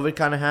then COVID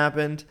kind of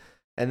happened,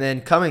 and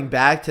then coming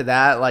back to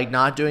that, like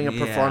not doing a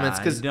performance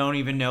because you don't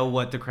even know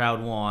what the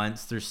crowd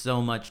wants. There's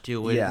so much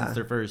to it. It's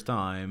their first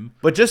time.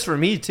 But just for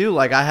me too,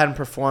 like I hadn't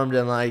performed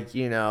in like,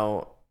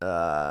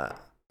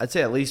 I'd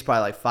say at least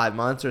probably like 5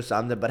 months or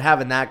something, but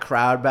having that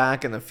crowd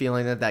back and the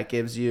feeling that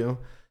gives you,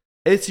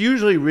 it's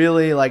usually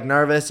really like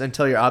nervous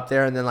until you're up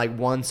there, and then like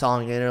one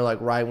song in, or like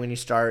right when you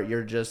start,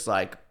 you're just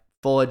like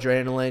full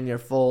adrenaline,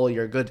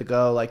 you're good to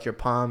go, like you're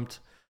pumped,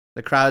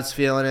 the crowd's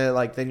feeling it,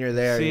 like then you're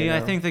there. See,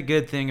 I think the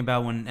good thing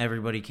about when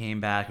everybody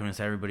came back, when it's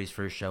everybody's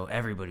first show,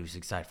 everybody was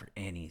excited for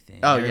anything.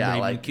 Oh everybody yeah,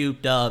 like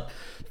cooped up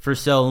for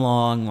so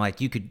long,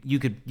 like you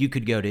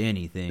could go to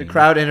anything. The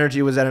crowd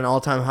energy was at an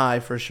all-time high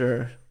for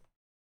sure.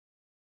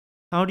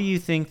 How do you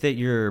think that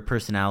your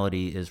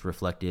personality is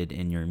reflected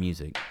in your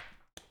music?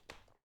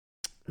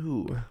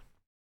 Ooh.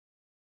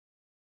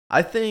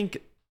 I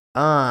think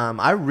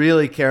I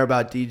really care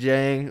about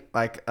DJing,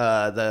 like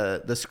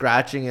the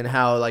scratching and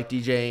how like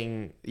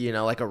DJing,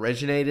 like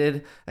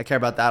originated. I care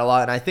about that a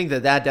lot, and I think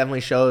that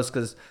definitely shows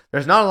because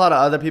there's not a lot of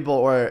other people,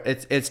 or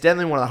it's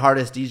definitely one of the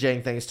hardest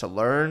DJing things to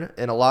learn.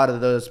 And a lot of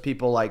those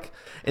people, like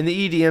in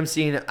the EDM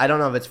scene, I don't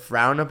know if it's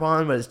frowned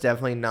upon, but it's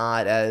definitely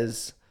not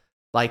as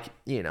like,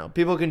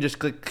 people can just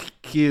click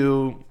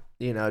cue,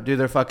 do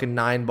their fucking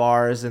 9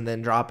 bars and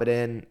then drop it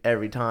in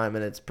every time,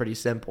 and it's pretty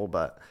simple.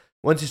 But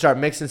once you start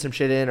mixing some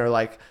shit in, or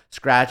like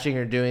scratching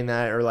or doing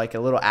that, or like a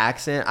little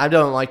accent, I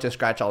don't like to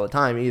scratch all the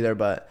time either,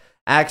 but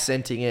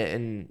accenting it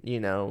and,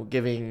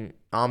 giving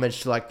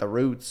homage to like the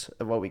roots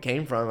of what we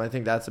came from, I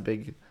think that's a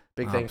big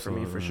thing for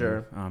me for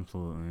sure.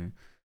 Absolutely.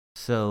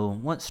 So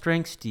what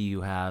strengths do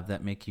you have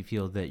that make you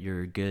feel that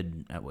you're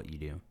good at what you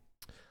do?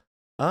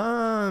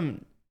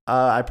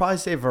 I'd probably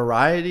say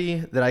variety,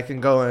 that I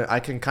can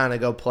kind of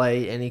go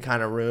play any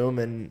kind of room,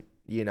 and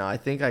I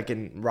think I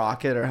can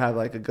rock it or have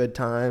like a good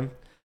time.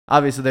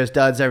 Obviously there's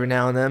duds every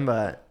now and then,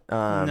 but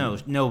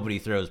nobody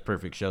throws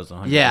perfect shows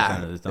 100%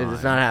 of the time. It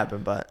does not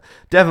happen, but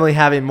definitely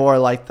having more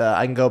like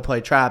I can go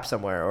play trap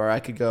somewhere, or I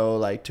could go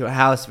like to a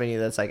house venue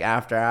that's like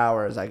after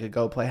hours. I could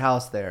go play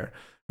house there,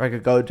 or I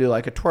could go do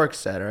like a twerk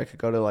set, or I could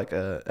go to like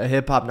a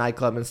hip hop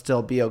nightclub and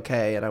still be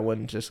okay, and I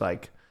wouldn't just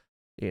like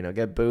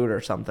get booed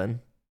or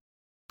something.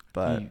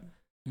 But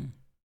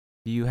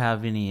do you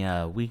have any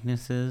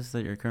weaknesses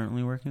that you're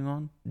currently working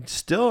on?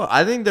 Still,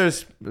 I think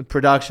there's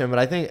production, but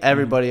I think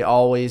everybody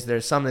always,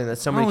 there's something that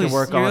somebody can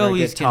work on. You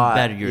always can taught.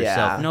 better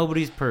yourself. Yeah.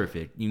 Nobody's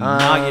perfect. You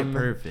not get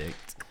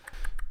perfect.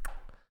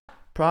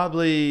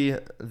 Probably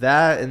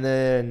that, and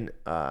then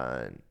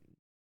for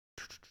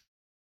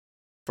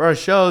our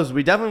shows,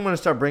 we definitely want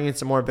to start bringing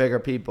some more bigger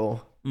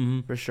people,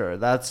 for sure.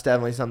 That's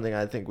definitely something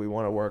I think we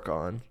want to work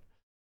on.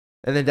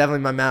 And then definitely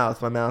my mouth.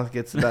 My mouth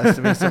gets the best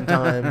of me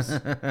sometimes.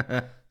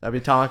 I'd be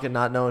talking,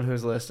 not knowing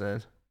who's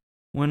listening.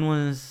 When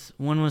was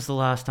the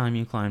last time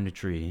you climbed a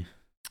tree?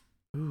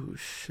 Ooh,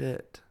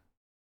 shit.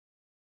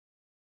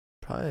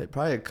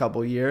 Probably a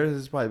couple years.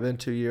 It's probably been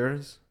 2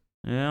 years.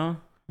 Yeah.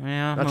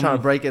 Not trying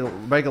to break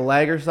a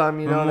leg or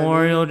something,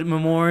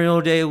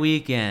 Memorial Day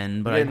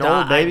weekend, but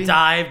I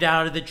dived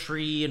out of the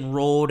tree and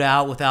rolled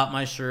out without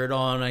my shirt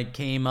on. I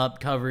came up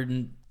covered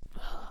in.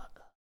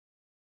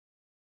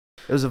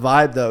 It was a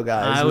vibe though,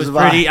 guys.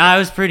 I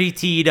was pretty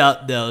teed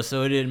up though,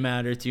 so it didn't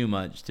matter too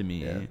much to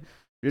me. Yeah.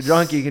 You're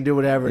drunk, you can do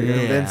whatever. You're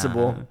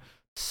invincible.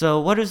 So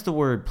what does the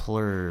word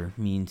plur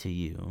mean to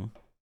you?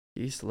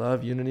 Peace,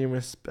 love, unity, and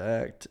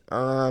respect.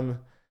 I'm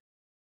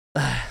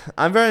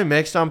very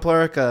mixed on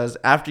plur, because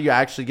after you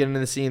actually get into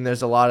the scene,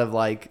 there's a lot of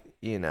like,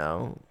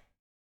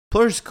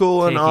 plur's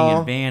cool and all.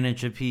 Taking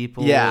advantage of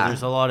people. Yeah.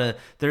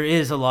 There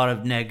is a lot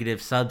of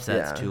negative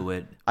subsets to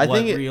it. I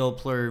think real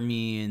plur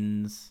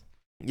means.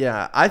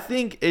 Yeah, I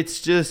think it's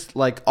just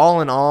like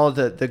all in all,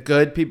 the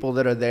good people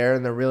that are there,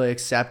 and they're really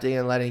accepting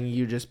and letting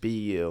you just be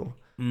you.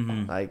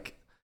 Mm-hmm. Like,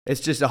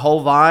 it's just a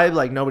whole vibe.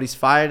 Like, nobody's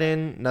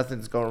fighting,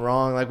 nothing's going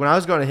wrong. Like when I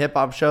was going to hip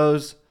hop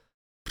shows,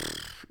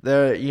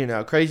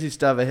 there, crazy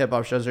stuff at hip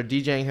hop shows, or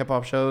DJing hip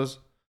hop shows.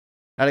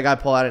 I had a guy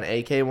pull out an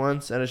AK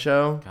once at a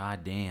show.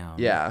 God damn.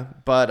 Yeah,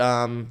 but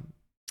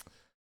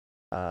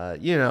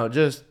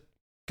just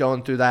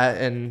going through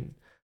that,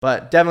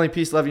 but definitely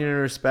peace, love, unity,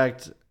 and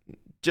respect.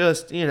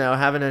 Just,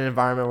 having an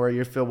environment where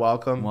you feel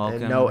welcome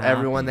and know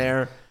everyone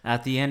there.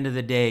 At the end of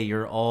the day,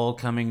 you're all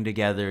coming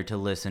together to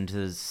listen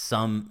to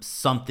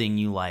something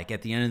you like.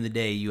 At the end of the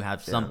day, you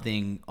have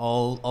something,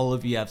 all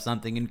of you have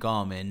something in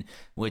common,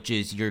 which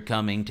is you're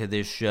coming to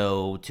this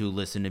show to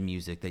listen to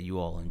music that you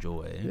all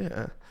enjoy.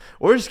 Yeah.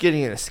 Or just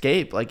getting an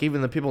escape. Like,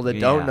 even the people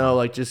that don't know,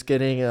 like, just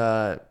getting,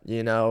 I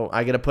get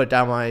to put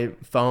down my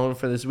phone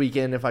for this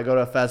weekend if I go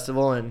to a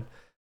festival and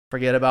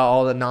forget about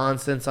all the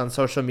nonsense on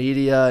social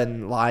media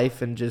and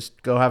life and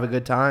just go have a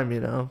good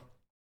time,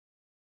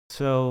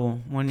 So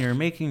when you're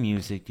making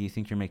music, do you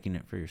think you're making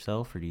it for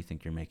yourself, or do you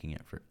think you're making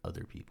it for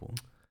other people?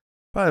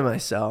 Probably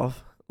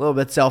myself. A little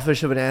bit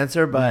selfish of an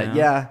answer, but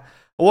yeah.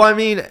 Well, I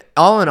mean,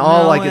 all in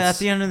all, like at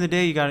the end of the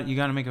day, you got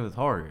to make it with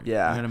heart.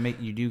 Yeah,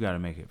 you do got to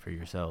make it for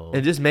yourself.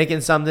 And just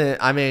making something.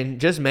 I mean,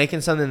 just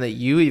making something that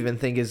you even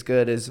think is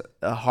good is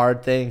a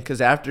hard thing.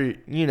 Because after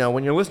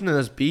when you're listening to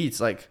those beats,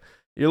 like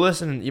you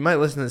might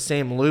listen to the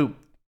same loop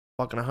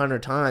fucking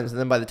 100 times, and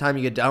then by the time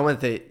you get done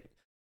with it,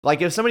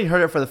 like if somebody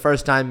heard it for the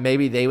first time,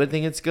 maybe they would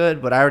think it's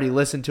good. But I already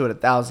listened to it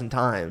 1,000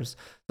 times.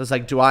 So it's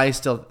like,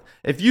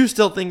 if you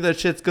still think that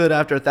shit's good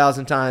after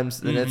 1,000 times,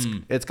 then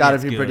it's got to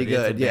be pretty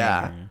good.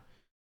 Yeah.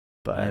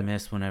 But I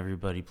miss when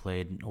everybody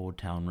played Old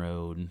Town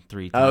Road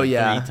 3 times, oh,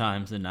 yeah. 3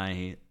 times a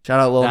night. Shout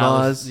out Lil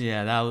Nas.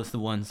 That was the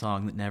one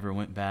song that never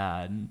went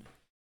bad.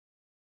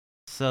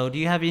 So, do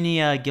you have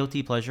any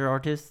guilty pleasure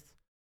artists?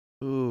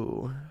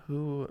 Ooh,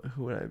 who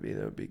would I be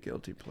that would be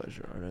guilty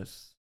pleasure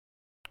artists?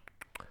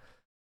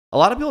 A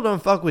lot of people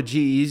don't fuck with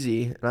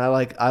G-Eazy, and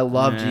I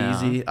love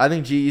G-Eazy. I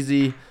think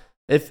G-Eazy.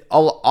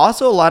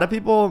 Also a lot of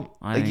people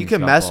like you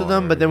can mess with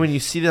them, but then when you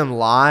see them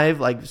live,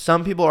 like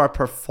some people are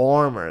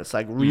performers,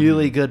 like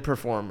really good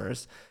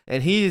performers,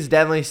 and he's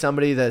definitely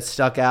somebody that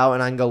stuck out,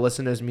 and I can go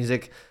listen to his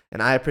music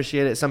and I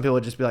appreciate it. Some people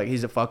would just be like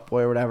he's a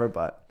fuckboy or whatever,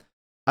 but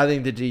I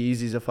think that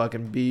G-Eazy's a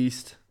fucking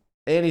beast,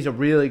 and he's a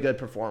really good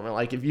performer.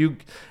 Like if you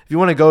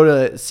want to go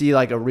to see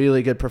like a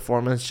really good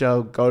performance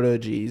show, go to a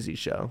G-Eazy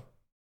show.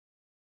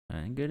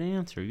 Good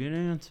answer.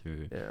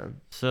 Yeah.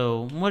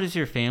 So, what does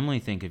your family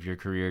think of your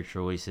career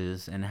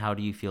choices, and how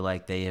do you feel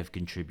like they have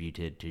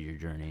contributed to your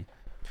journey?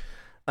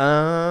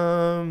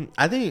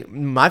 I think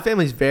my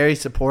family's very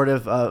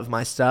supportive of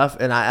my stuff,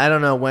 and I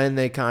don't know when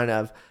they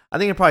I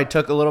think it probably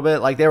took a little bit.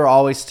 Like they were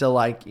always still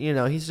like,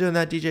 he's doing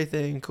that DJ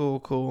thing,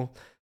 cool.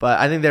 But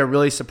I think they're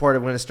really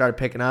supportive when it started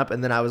picking up,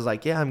 and then I was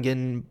like, yeah, I'm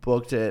getting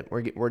booked at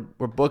we're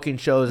booking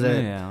shows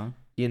at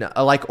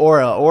like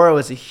Aura. Aura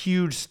was a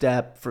huge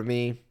step for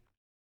me.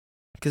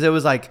 Because it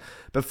was like,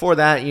 before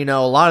that, a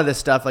lot of this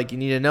stuff, like, you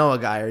need to know a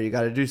guy, or you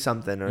got to do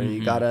something, or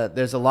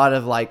there's a lot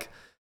of, like,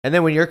 and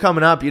then when you're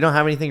coming up, you don't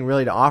have anything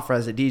really to offer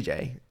as a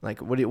DJ. Like,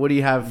 what do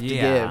you have to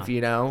give,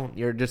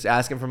 You're just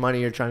asking for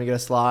money, you're trying to get a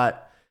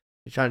slot,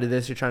 you're trying to do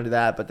this, you're trying to do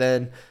that. But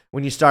then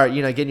when you start,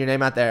 getting your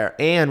name out there,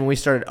 and when we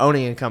started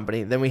owning a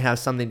company, then we have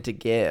something to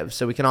give.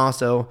 So we can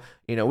also,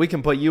 we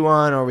can put you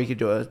on, or we could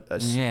do a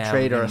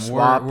trade or a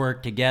swap.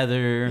 Work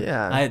together.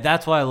 Yeah.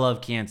 That's why I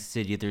love Kansas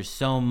City. There's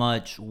so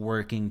much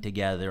working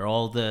together.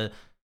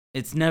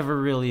 It's never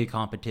really a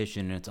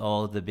competition. It's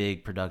all the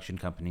big production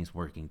companies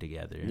working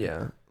together.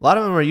 Yeah. A lot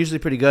of them are usually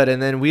pretty good. And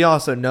then we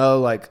also know,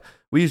 like,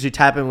 we usually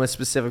tap in with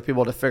specific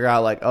people to figure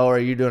out, like, oh, are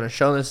you doing a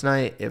show this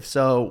night? If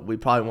so, we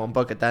probably won't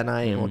book it that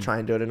night, and we'll try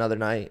and do it another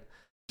night.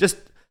 Just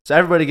so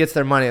everybody gets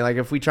their money. Like,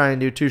 if we try and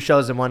do 2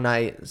 shows in one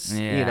night,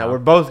 we're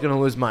both going to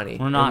lose money.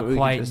 We're not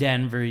quite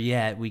Denver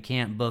yet. We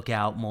can't book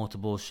out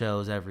multiple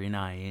shows every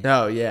night.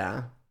 Oh,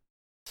 yeah.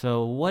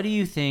 So what do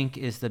you think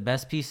is the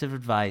best piece of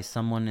advice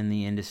someone in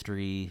the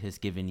industry has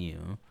given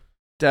you?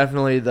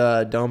 Definitely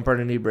the don't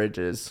burn any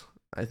bridges.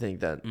 I think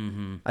that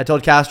I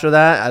told Castro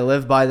that. I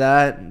live by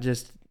that.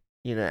 Just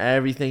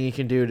everything you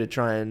can do to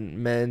try and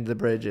mend the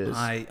bridges.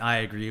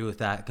 I agree with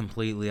that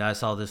completely. I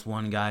saw this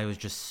one guy who was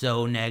just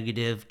so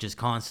negative, just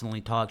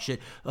constantly talk shit.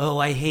 Oh,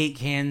 I hate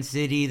Kansas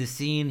City. The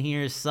scene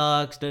here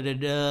sucks.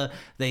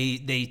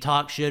 They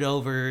talk shit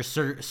over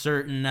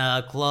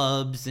certain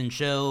clubs and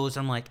shows.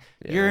 I'm like,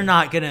 you're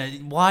not gonna.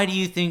 Why do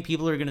you think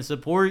people are gonna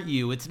support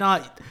you? It's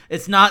not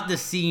the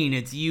scene.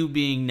 It's you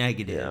being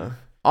negative. Yeah.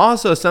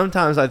 Also,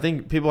 sometimes I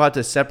think people have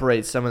to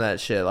separate some of that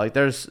shit. Like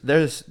there's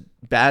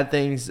bad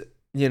things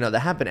that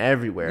happen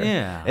everywhere.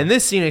 Yeah. In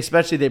this scene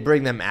especially, they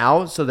bring them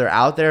out, so they're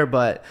out there.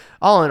 But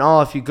all in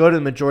all, if you go to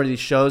the majority of these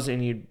shows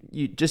and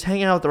you just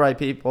hang out with the right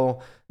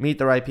people, meet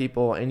the right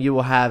people, and you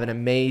will have an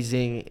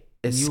amazing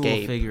escape. You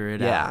will figure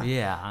it out.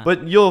 Yeah.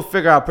 But you'll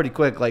figure out pretty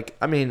quick. Like,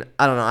 I mean,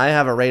 I don't know. I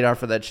have a radar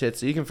for that shit,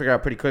 so you can figure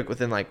out pretty quick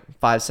within like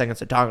 5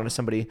 seconds of talking to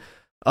somebody.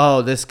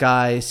 Oh, this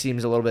guy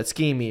seems a little bit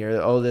schemy,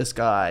 or oh, this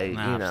guy,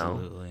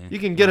 Absolutely. You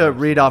can get a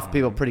read off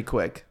people pretty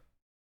quick.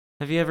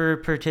 Have you ever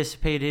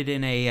participated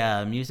in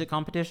a music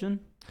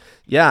competition?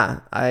 Yeah,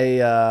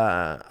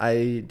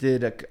 I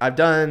did. I've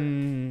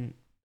done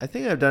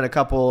a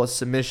couple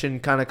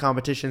submission kind of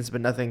competitions, but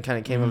nothing kind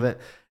of came of it.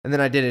 And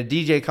then I did a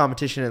DJ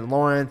competition in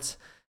Lawrence,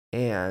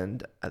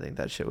 and I think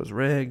that shit was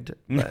rigged.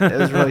 But it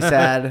was really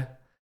sad.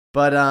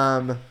 But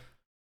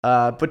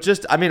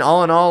just, I mean,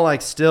 all in all,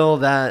 like, still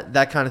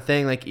that kind of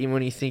thing. Like, even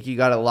when you think you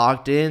got it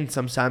locked in,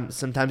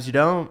 sometimes you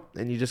don't,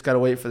 and you just got to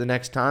wait for the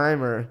next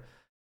time or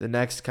the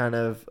next kind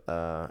of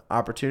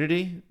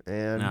opportunity.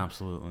 And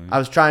absolutely, I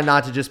was trying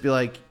not to just be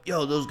like,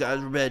 yo, those guys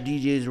were bad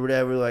DJs or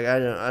whatever. Like, I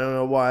don't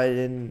know why I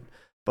didn't.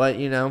 But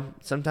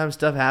sometimes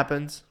stuff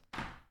happens.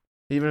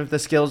 Even if the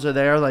skills are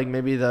there, like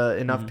maybe the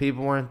enough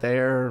people weren't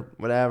there or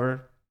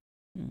whatever.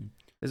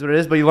 Is what it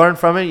is. But you learn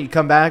from it. You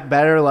come back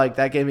better. Like,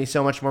 that gave me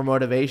so much more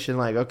motivation.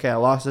 Like, okay, I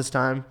lost this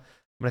time.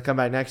 I'm gonna come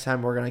back next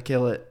time. We're gonna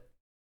kill it.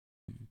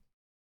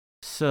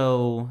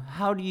 So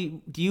how do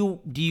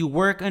you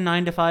work a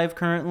 9 to 5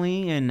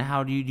 currently, and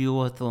how do you deal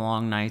with the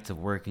long nights of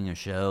working a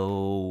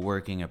show,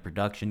 working a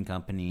production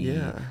company?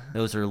 Yeah,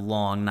 those are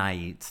long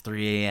nights,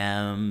 3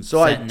 a.m.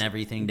 So setting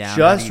everything down.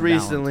 Just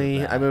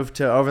recently, I moved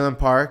to Overland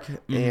Park,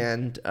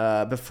 and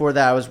before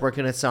that, I was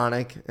working at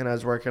Sonic, and I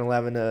was working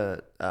 11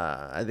 to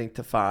I think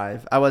to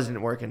 5. I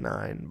wasn't working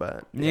 9,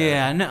 but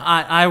no,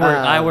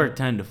 I work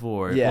 10 to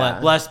 4.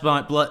 Yeah.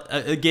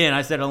 Again,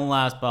 I said on the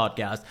last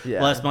podcast. Yeah.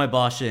 Bless my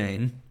boss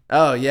Shane.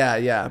 Oh,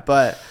 yeah.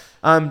 But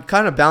I'm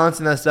kind of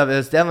balancing that stuff.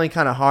 It's definitely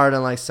kind of hard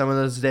on like some of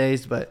those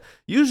days, but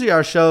usually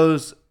our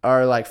shows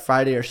are like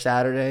Friday or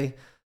Saturday.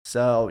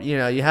 So,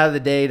 you have the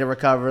day to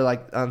recover.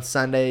 Like on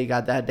Sunday, you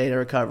got that day to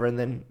recover and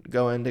then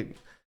go into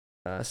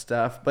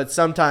stuff. But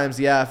sometimes,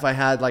 if I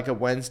had like a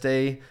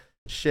Wednesday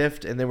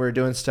shift and then we were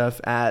doing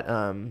stuff at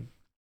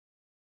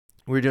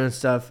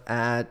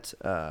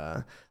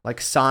like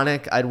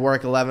Sonic, I'd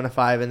work 11 to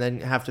 5 and then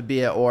have to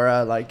be at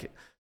Aura, like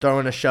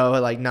throwing a show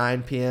at like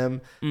 9 p.m.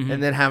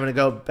 And then having to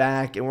go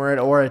back, and we're at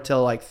Aura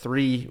till like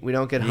 3. We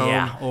don't get home.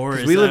 Yeah,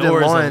 Aura's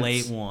a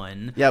late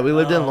one. Yeah, we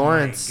lived in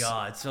Lawrence. Oh my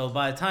God! So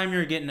by the time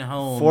you're getting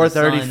home, 4:35,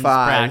 the sun's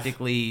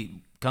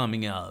practically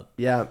coming up.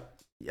 Yeah.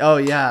 Oh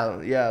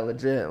yeah,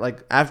 legit.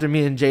 Like after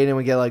me and Jaden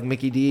would get like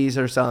Mickey D's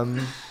or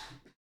something,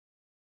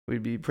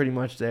 we'd be pretty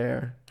much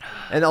there.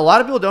 And a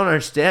lot of people don't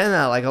understand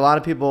that. Like a lot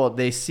of people,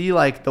 they see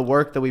like the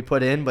work that we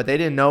put in, but they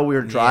didn't know we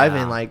were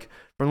driving like.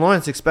 From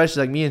Lawrence,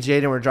 especially, like me and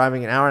Jaden were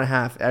driving an hour and a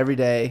half every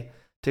day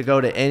to go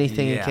to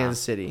anything in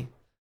Kansas City,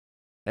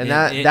 and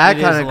that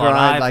kind of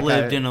grind. I've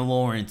lived in a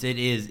Lawrence. It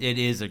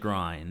is a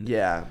grind.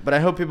 Yeah, but I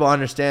hope people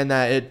understand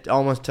that it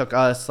almost took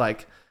us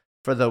like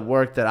for the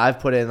work that I've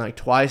put in like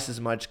twice as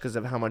much because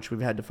of how much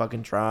we've had to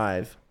fucking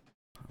drive.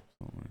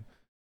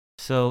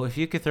 So, if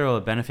you could throw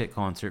a benefit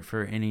concert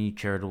for any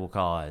charitable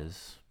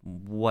cause,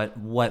 what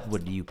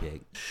would you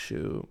pick?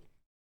 Shoot,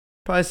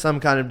 probably some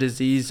kind of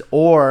disease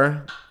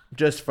or.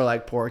 Just for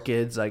like poor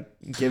kids, like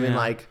giving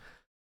like,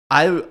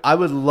 I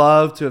would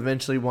love to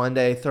eventually one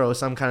day throw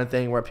some kind of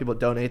thing where people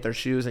donate their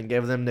shoes and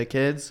give them to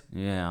kids.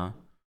 Yeah,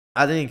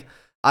 I think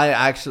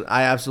I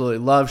absolutely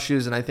love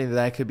shoes, and I think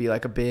that could be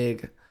like a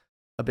big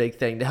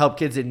thing to help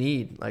kids in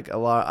need. Like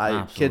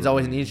kids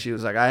always need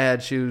shoes. Like I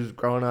had shoes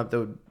growing up that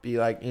would be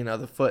like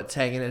the foot's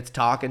hanging, it's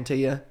talking to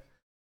you.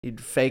 You'd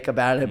fake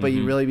about it, but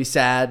you'd really be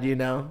sad,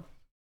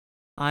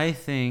 I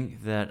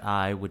think that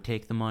I would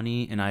take the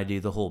money and I'd do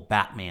the whole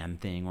Batman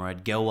thing where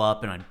I'd go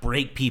up and I'd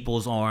break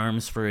people's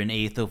arms for an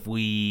eighth of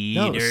weed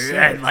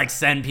and like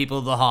send people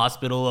to the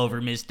hospital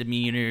over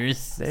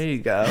misdemeanors. There you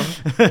go.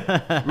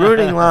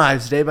 Ruining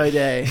lives day by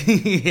day.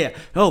 Yeah.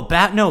 Oh,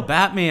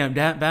 Batman.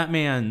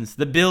 Batman's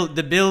the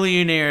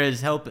billionaire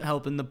is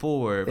helping the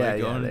poor by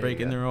going and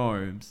breaking their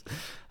arms.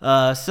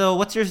 So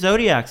what's your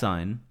zodiac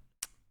sign?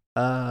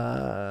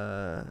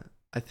 I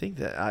think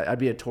that I'd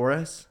be a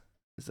Taurus.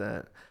 Is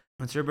that...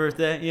 What's your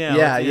birthday?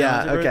 Yeah.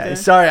 Okay. Birthday?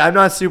 Sorry, I'm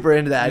not super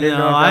into that. I didn't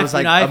know if that was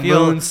like a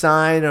feel... moon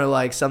sign or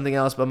like something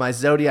else, but my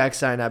zodiac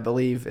sign, I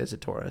believe, is a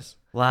Taurus.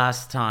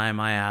 Last time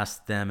I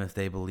asked them if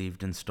they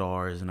believed in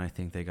stars, and I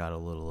think they got a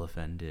little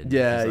offended.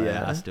 Yeah. I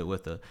asked it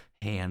with a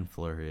hand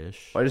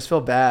flourish. I just feel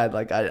bad.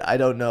 Like I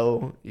don't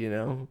know,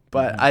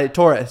 but I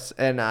Taurus,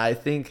 and I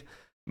think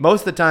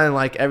most of the time,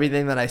 like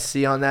everything that I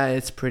see on that,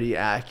 it's pretty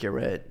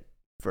accurate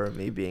for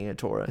me being a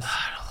Taurus.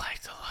 I don't like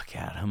to look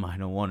at them. I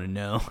don't want to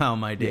know how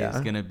my day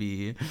is gonna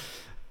be.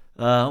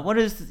 What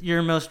is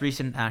your most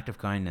recent act of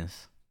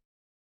kindness?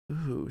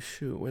 Ooh,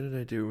 shoot! What did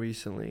I do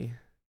recently?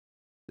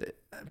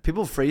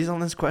 People freeze on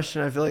this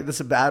question. I feel like this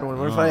is a bad one.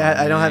 What if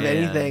I don't have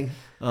anything?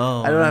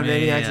 I don't have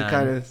any acts of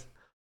kindness.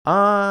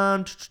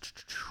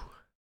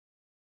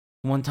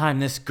 One time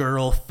this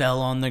girl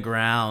fell on the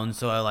ground,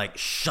 so I like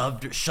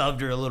shoved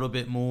her a little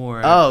bit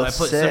more. Oh, I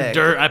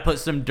put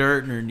some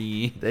dirt in her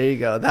knee. There you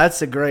go.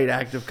 That's a great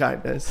act of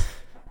kindness.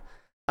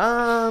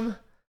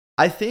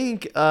 I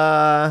think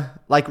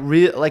like a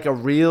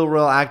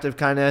real act of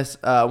kindness.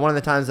 One of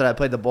the times that I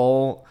played the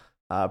bowl,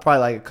 probably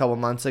like a couple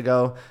months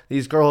ago,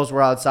 these girls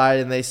were outside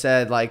and they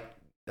said like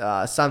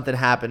something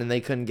happened and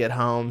they couldn't get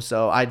home,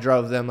 so I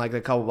drove them like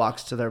a couple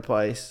blocks to their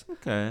place.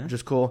 Okay, which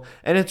is cool.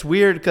 And it's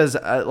weird because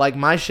like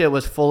my shit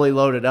was fully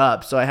loaded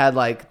up, so I had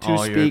like two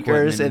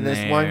speakers, and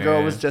this one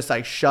girl was just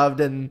like shoved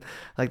in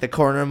like the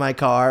corner of my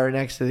car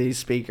next to these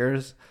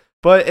speakers.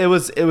 But it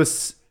was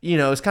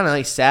it's kind of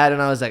like sad,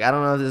 and I was like, I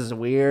don't know if this is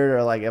weird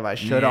or like if I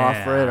should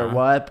offer it or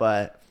what,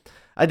 but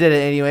I did it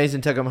anyways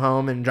and took them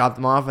home and dropped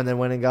them off, and then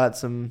went and got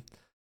some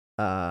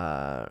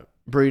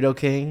Burrito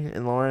King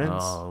in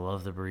Lawrence. Oh, I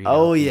love the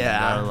Burrito King.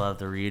 Yeah. I love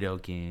the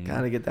Burrito King.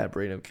 Gotta get that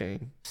Burrito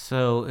King.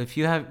 So if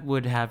you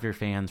would have your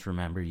fans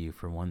remember you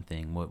for one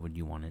thing, what would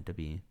you want it to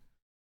be?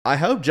 I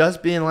hope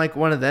just being like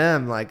one of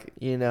them. Like,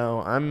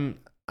 I'm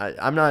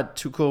not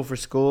too cool for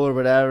school or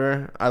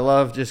whatever. I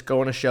love just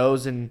going to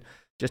shows and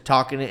just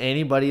talking to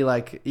anybody.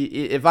 Like,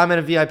 if I'm in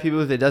a VIP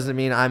booth, it doesn't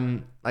mean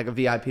I'm like a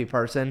VIP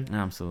person.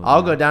 Absolutely.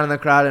 I'll go down in the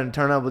crowd and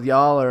turn up with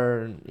y'all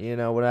or,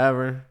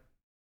 whatever.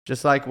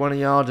 Just like one of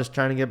y'all just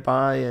trying to get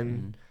by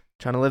and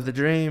trying to live the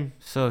dream.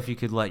 So if you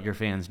could let your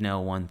fans know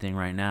one thing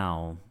right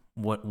now,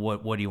 what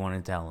do you want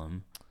to tell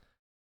them?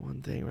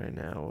 One thing right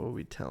now, what would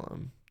we tell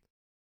them?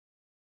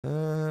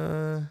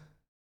 I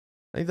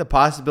think the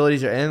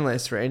possibilities are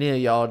endless for any of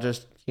y'all.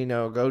 Just,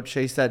 go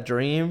chase that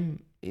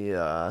dream.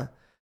 Yeah.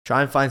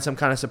 Try and find some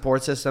kind of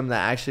support system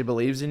that actually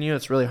believes in you.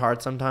 It's really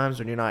hard sometimes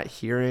when you're not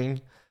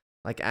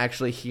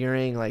actually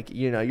hearing,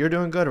 you're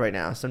doing good right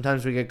now.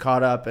 Sometimes we get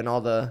caught up in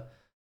all the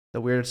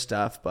weird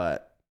stuff,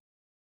 but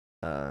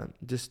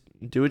just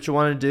do what you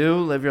want to do,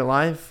 live your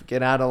life,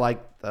 get out of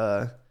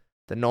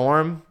the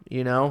norm,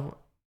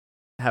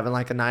 having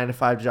like a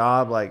 9-to-5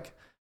 job,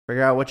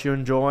 figure out what you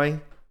enjoy.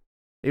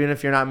 Even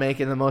if you're not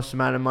making the most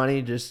amount of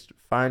money, just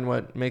find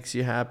what makes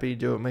you happy,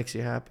 do what makes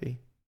you happy.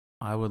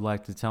 I would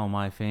like to tell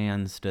my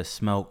fans to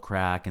smoke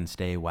crack and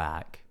stay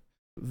whack.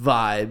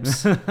 Vibes.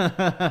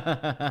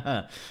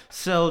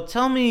 So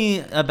tell me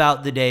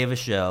about the day of a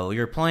show.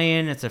 You're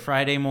playing, it's a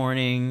Friday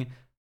morning.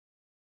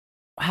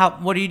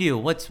 What do you do?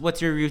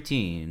 What's your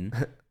routine?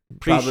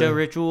 Pre-show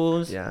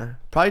rituals? Yeah.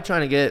 Probably trying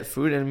to get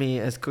food in me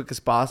as quick as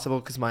possible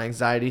because my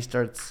anxiety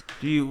starts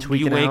Do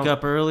you wake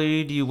up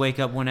early? Do you wake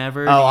up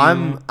whenever? Oh,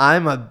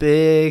 I'm a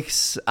big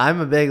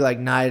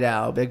night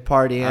owl, big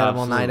party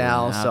animal. Absolutely, night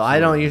owl. Absolutely. So I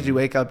don't usually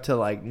wake up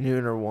till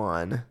noon or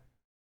 1.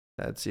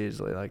 That's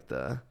usually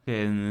Okay,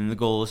 and then the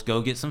goal is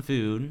go get some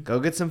food.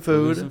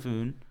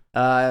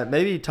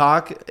 Maybe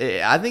talk.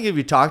 I think if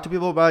you talk to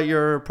people about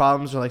your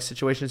problems or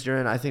situations you're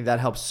in, I think that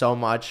helps so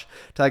much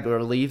to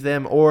relieve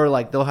them, or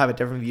they'll have a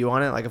different view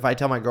on it. If I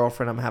tell my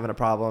girlfriend I'm having a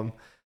problem,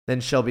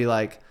 then she'll be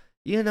like,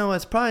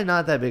 it's probably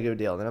not that big of a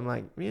deal. Then I'm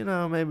like,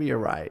 maybe you're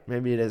right.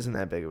 Maybe it isn't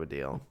that big of a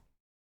deal.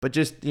 But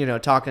just,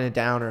 talking it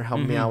down or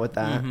helping me out with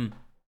that. Mm-hmm.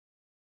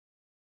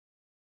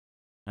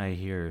 I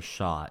hear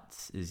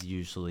shots is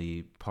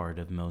usually part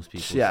of most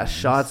people's things.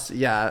 Shots.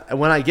 Yeah,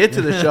 when I get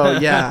to the show,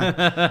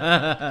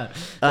 yeah.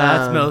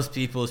 That's most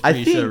people's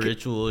pre-show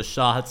ritual is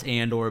shots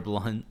and or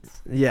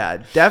blunts.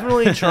 Yeah,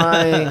 definitely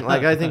trying.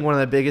 I think one of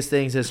the biggest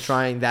things is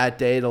trying that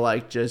day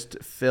to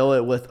just fill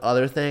it with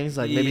other things.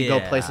 Maybe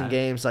go play some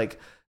games.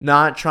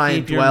 Not try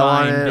and dwell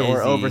on it or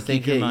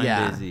overthink it.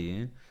 Yeah.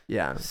 Busy.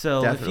 Yeah.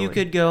 So definitely. If you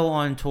could go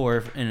on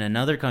tour in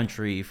another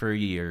country for a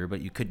year, but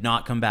you could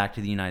not come back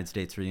to the United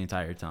States for the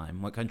entire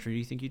time, what country do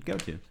you think you'd go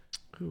to?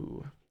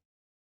 Ooh.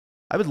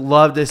 I would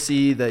love to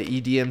see the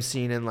EDM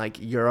scene in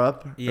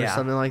Europe or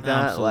something like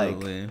that.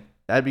 Absolutely.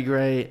 That'd be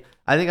great.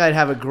 I think I'd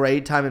have a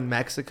great time in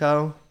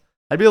Mexico.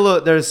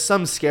 There's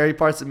some scary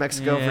parts of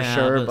Mexico for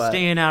sure, but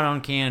staying out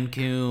on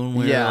Cancun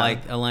where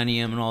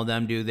Illenium and all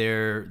them do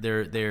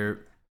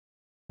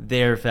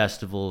their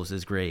festivals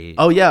is great.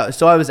 Oh yeah,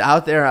 so I was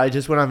out there. I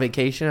just went on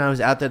vacation. I was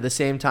out there the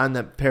same time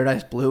that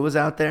Paradise Blue was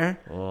out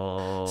there.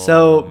 Oh,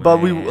 so but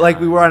man.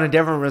 we were on a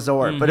different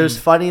resort. But it was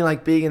funny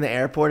being in the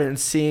airport and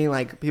seeing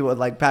people with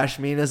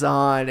pashminas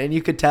on, and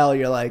you could tell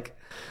you're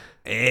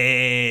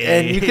hey.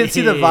 And you could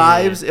see the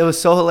vibes. It was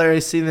so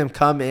hilarious seeing them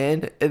come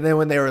in, and then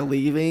when they were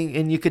leaving,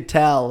 and you could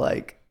tell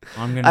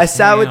I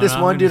sat with this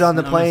one dude on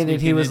the plane,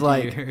 and he was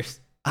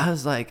I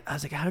was like,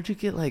 how did you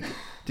get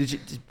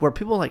were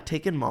people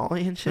taking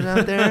Molly and shit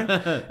out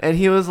there? And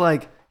he was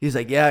like,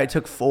 yeah, I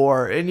took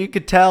 4, and you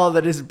could tell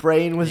that his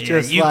brain was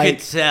just you could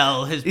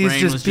tell his brain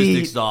was just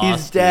exhausted.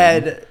 He's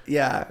dead.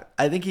 Yeah,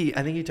 I think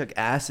he took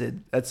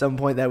acid at some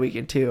point that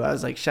weekend too. I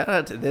was like, shout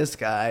out to this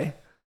guy.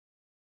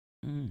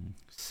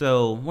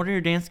 So, what are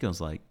your dance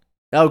skills like?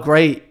 Oh,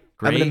 great.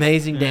 I'm an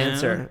amazing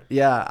dancer.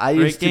 Yeah, I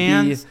used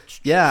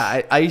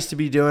to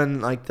be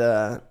doing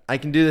I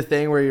can do the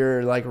thing where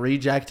you're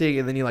rejecting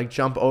and then you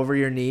jump over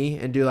your knee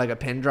and do a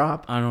pin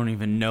drop. I don't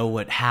even know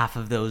what half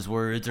of those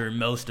words or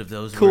most of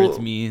those words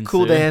mean.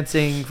 Cool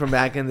dancing from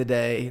back in the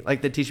day,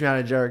 they teach me how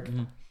to jerk.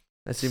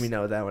 I assume you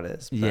know what that one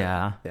is.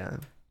 Yeah.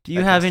 Do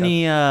you have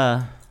any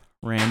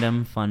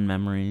random fun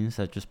memories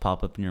that just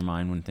pop up in your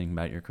mind when thinking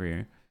about your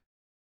career?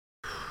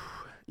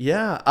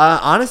 Yeah,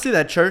 honestly,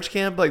 that church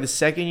camp, the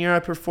second year I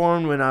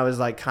performed when I was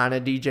kind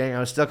of DJing, I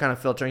was still kind of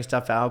filtering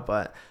stuff out,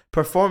 but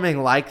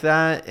performing like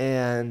that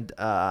and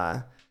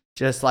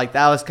just that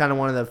was kind of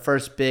one of the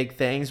first big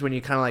things when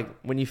you kind of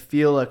when you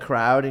feel a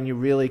crowd and you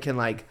really can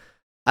I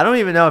don't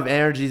even know if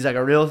energy is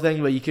a real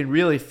thing, but you can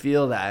really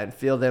feel that and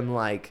feel them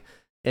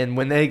and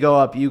when they go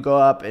up, you go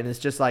up, and it's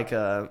just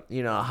a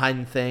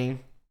heightened thing.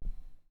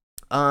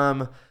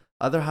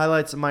 Other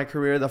highlights of my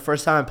career, the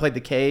first time I played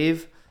the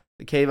Cave.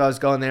 The Cave, I was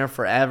going there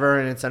forever,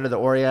 and it's under the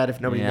Oriad, if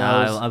nobody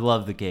knows. I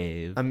love the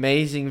Cave.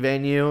 Amazing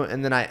venue.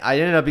 And then I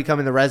ended up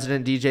becoming the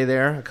resident DJ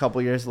there a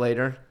couple years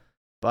later.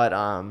 But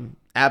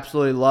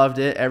absolutely loved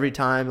it every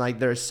time.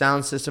 Their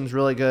sound system's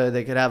really good.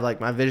 They could have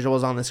my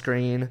visuals on the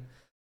screen.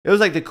 It was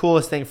the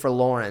coolest thing for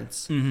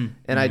Lawrence. And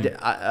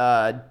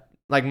I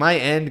my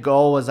end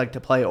goal was to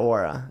play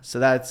Aura. So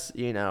that's,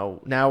 now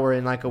we're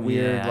in a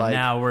weird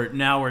now we're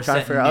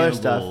trying to figure out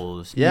other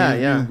goals. Stuff.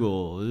 Yeah, new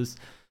goals.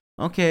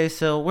 Okay,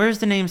 so where's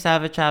the name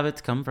Savage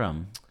Habits come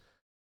from?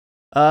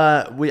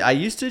 I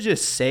used to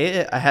just say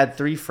it. I had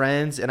 3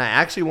 friends, and I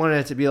actually wanted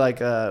it to be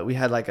we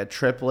had a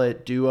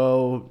triplet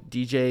duo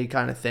DJ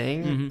kind of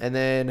thing. And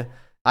then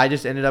I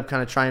just ended up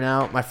kind of trying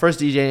out. My first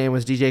DJ name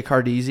was DJ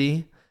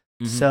Cardeezy,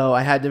 so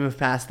I had to move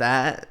past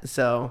that.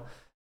 So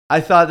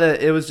I thought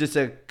that it was just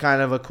a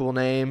kind of a cool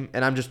name,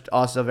 and I'm just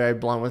also very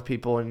blunt with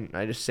people, and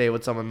I just say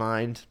what's on my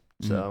mind.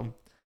 So I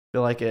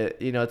feel like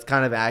it's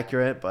kind of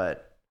accurate,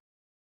 but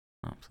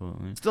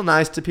absolutely still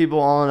nice to people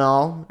all in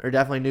all, or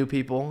definitely new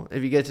people.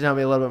 If you get to know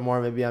me a little bit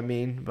more, maybe I'm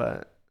mean,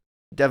 but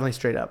definitely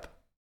straight up.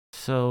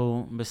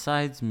 So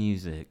besides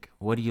music,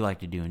 what do you like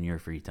to do in your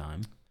free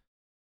time?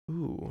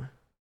 Ooh.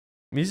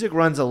 Music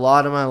runs a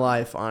lot of my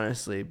life,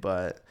 honestly,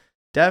 but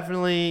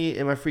definitely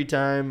in my free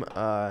time,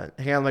 hang out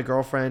with my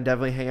girlfriend,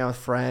 definitely hang out with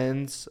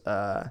friends,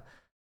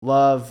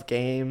 love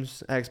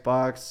games,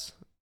 Xbox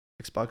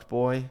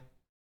boy.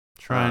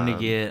 Trying to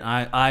get,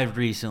 I've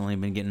recently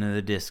been getting into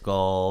the disc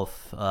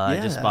golf. I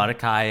just bought a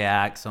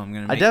kayak, so I'm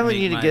gonna. I definitely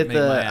need to get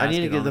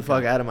the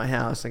fuck out of my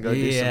house and go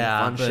do some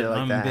fun shit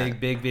like that. I'm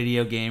big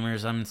video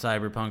gamers. I'm in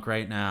Cyberpunk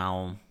right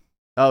now.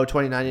 Oh,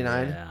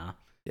 2099.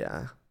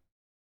 Yeah.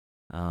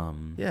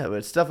 Yeah,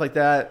 but stuff like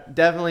that.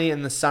 Definitely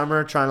in the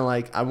summer, trying to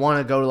I want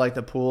to go to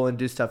the pool and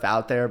do stuff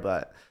out there,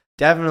 but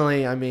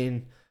definitely, I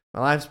mean,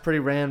 my life's pretty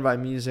ran by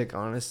music,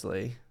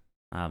 honestly.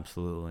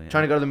 Absolutely.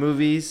 Trying to go to the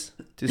movies,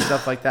 do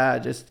stuff like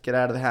that, just get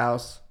out of the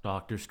house.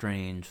 Doctor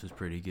Strange was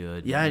pretty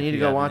good. Yeah, I need to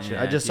go watch it.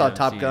 I just saw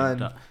Top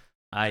Gun.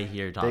 I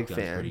hear Top Gun's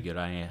pretty good.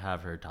 I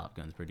have heard Top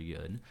Gun's pretty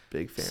good.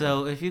 Big fan.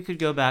 So if you could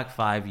go back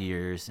 5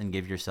 years and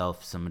give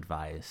yourself some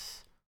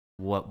advice,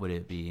 what would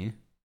it be?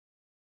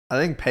 I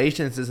think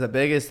patience is the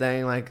biggest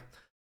thing. A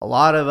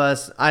lot of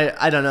us,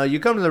 I don't know, you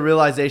come to the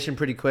realization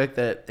pretty quick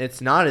that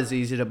it's not as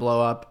easy to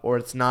blow up,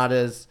 or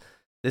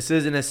this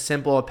isn't as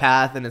simple a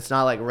path, and it's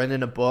not like written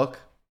in a book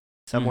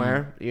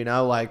somewhere, there's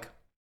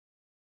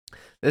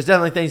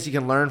definitely things you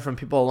can learn from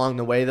people along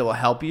the way that will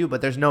help you,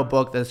 but there's no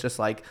book that's just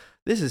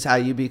this is how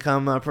you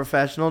become a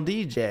professional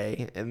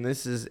DJ, and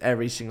this is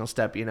every single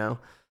step,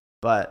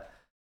 but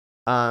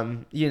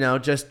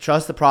just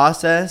trust the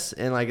process,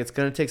 and it's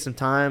gonna take some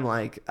time.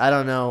 I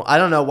don't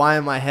know why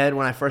in my head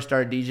when I first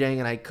started DJing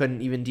and I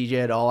couldn't even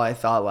DJ at all, I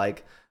thought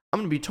I'm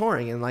gonna be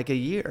touring in a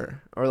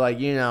year, or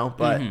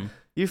but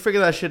you figure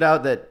that shit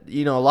out, that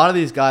a lot of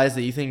these guys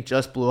that you think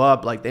just blew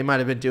up, they might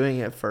have been doing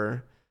it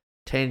for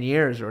 10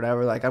 years or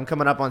whatever. I'm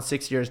coming up on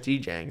 6 years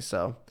DJing,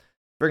 so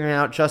figuring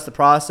out, trust the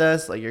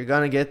process, you're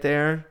gonna get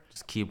there,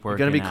 just keep working,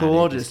 you're gonna be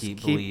cool, just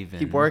keep believing,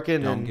 keep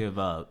working, don't give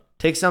up.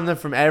 Take something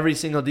from every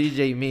single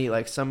DJ you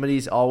meet.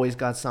 Somebody's always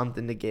got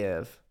something to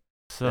give.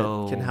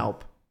 So that can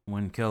help.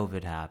 When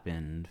COVID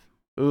happened,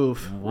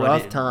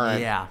 rough time.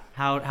 Yeah.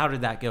 How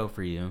did that go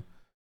for you?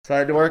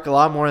 Started to work a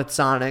lot more at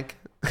Sonic.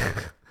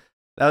 That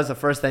was the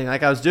first thing. I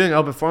was doing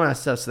open format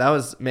stuff, so that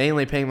was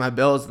mainly paying my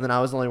bills. And then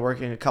I was only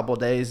working a couple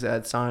days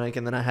at Sonic,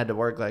 and then I had to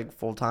work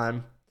full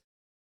time.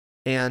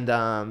 And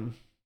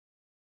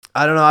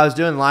I don't know, I was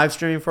doing live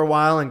streaming for a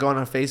while and going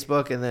on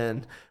Facebook, and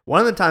then one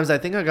of the times I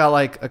think I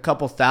got a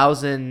couple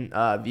thousand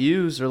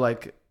views, or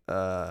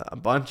a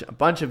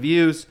bunch of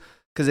views,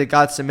 because it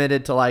got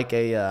submitted to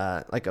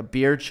a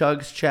beer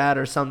chugs chat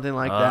or something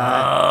like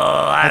that.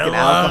 Oh, I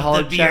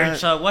love the beer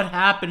chug. What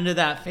happened to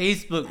that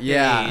Facebook page?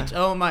 Yeah.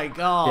 Oh my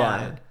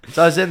god. Yeah.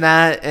 So I was in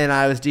that, and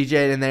I was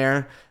DJing in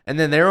there, and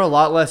then they were a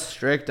lot less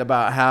strict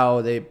about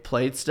how they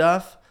played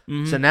stuff.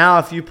 So now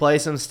if you play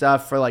some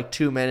stuff for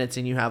 2 minutes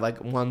and you have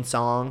one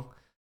song,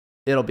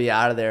 it'll be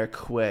out of there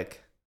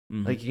quick.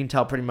 You can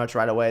tell pretty much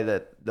right away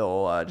that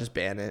they'll just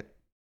ban it.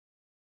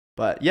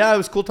 But yeah, it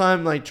was a cool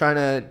time trying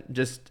to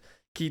just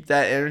keep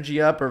that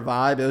energy up, or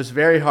vibe. It was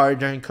very hard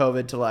during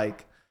COVID to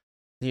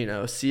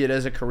see it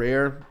as a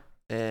career,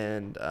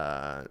 and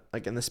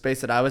in the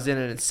space that I was in.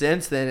 And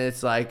since then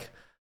it's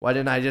why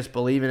didn't I just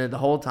believe in it the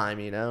whole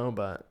time,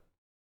 but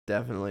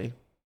definitely.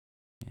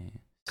 Okay.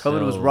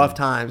 COVID was rough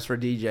times for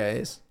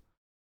DJs.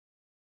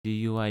 Do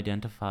you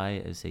identify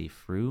as a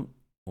fruit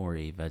or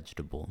a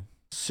vegetable?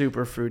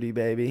 Super fruity,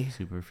 baby.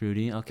 Super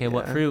fruity. Okay, Yeah.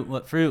 What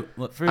fruit?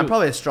 I'm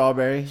probably a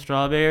strawberry.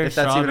 Strawberry. If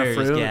that's even a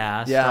fruit.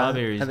 Gas. Yeah,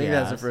 Strawberry's I think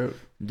gas. that's a fruit.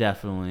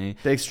 Definitely.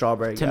 Big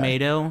strawberry.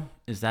 Tomato. Guy.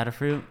 Is that a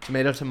fruit?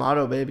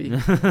 Tomato, baby.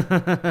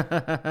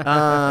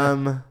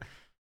 I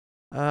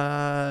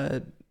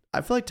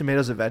feel like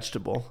tomato's a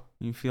vegetable.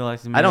 You feel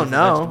like tomato's I don't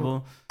know. a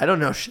vegetable? I don't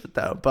know shit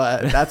though,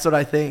 but that's what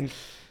I think.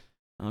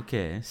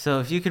 Okay, so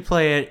if you could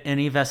play at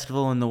any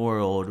festival in the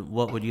world,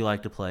 what would you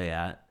like to play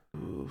at?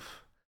 Oof.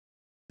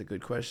 That's a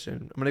good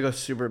question. I'm gonna go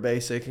super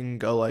basic and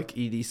go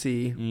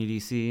EDC.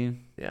 EDC?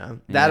 Yeah.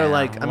 That or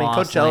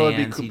Coachella would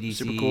be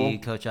super cool.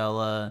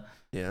 Coachella.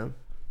 Yeah.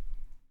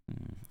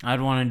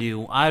 I'd want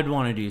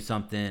to do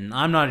something.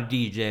 I'm not a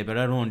DJ, but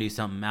I'd want to do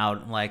something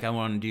out. I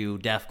want to do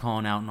DEF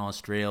CON out in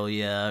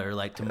Australia, or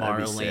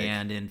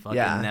Tomorrowland in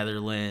fucking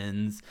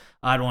Netherlands.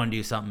 I'd want to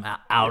do something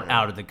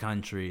out of the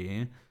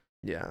country.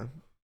 Yeah.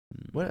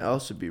 What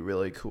else would be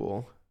really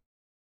cool?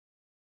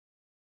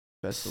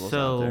 Festivals out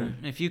So, there.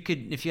 if you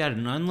had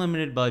an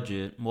unlimited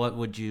budget, what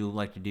would you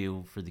like to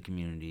do for the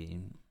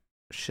community?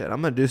 Shit,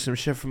 I'm gonna do some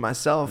shit for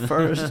myself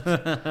first.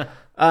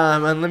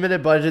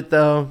 Unlimited budget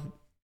though.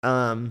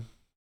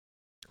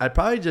 I'd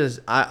probably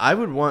just I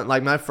would want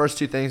like my first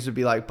two things would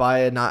be like buy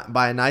a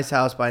nice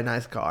house, buy a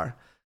nice car,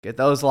 get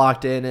those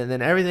locked in, and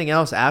then everything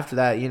else after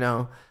that, you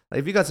know,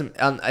 like if you got some,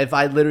 if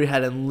I literally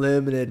had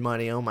unlimited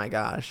money, oh my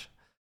gosh,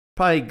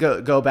 probably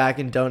go back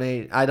and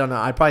donate. I don't know.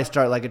 I'd probably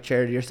start like a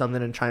charity or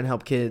something and try and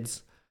help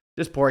kids,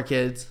 just poor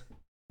kids.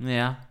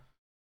 Yeah.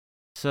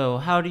 So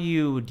how do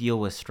you deal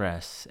with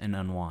stress and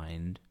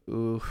unwind?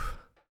 Oof.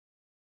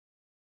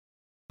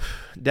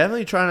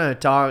 Definitely trying to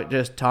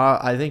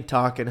talk. I think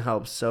talking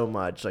helps so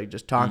much. Like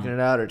just talking it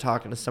out or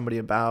talking to somebody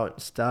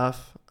about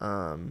stuff.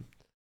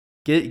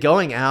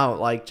 Going out,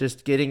 like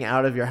just getting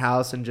out of your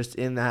house and just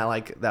in that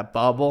like that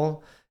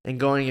bubble and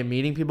going and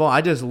meeting people.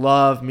 I just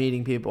love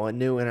meeting people and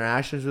new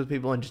interactions with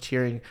people and just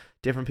hearing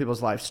different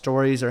people's life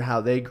stories or how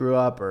they grew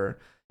up, or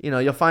you know,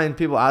 you'll find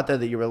people out there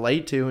that you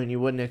relate to and you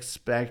wouldn't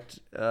expect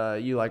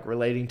you like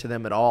relating to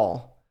them at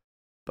all.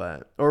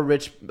 But or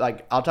rich,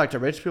 like I'll talk to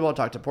rich people, I'll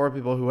talk to poor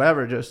people,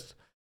 whoever, just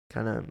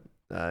kind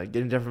of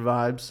getting different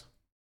vibes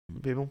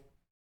from people.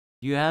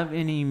 Do you have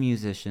any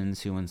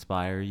musicians who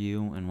inspire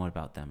you, and what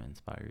about them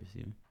inspires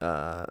you?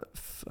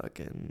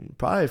 Fucking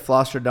probably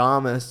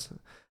Flosstradamus.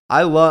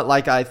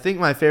 I think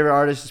my favorite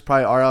artist is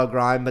probably R.L.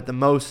 Grime, but the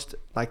most,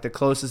 like the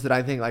closest that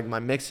I think like my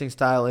mixing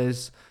style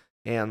is,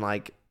 and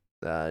like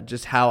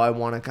just how I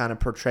want to kind of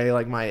portray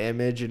like my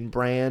image and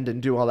brand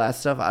and do all that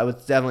stuff, I would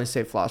definitely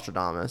say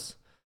Flosstradamus.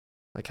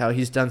 Like how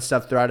he's done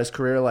stuff throughout his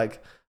career,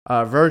 like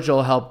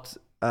Virgil helped.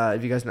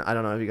 If you guys know, I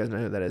don't know if you guys know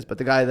who that is, but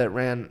the guy that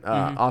ran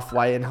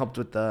Off-White and helped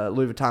with the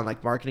Louis Vuitton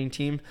like marketing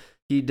team,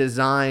 he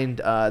designed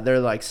their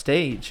like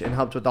stage and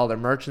helped with all their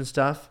merch and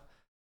stuff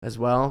as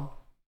well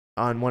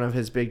on one of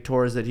his big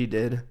tours that he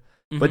did.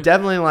 Mm-hmm. But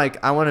definitely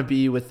like I want to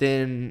be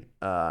within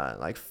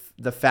like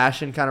the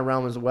fashion kind of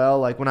realm as well.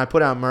 Like when I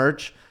put out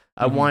merch,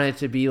 I want it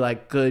to be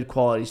like good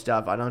quality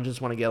stuff. I don't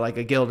just want to get like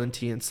a Gildan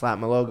tee and slap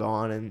my logo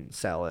on and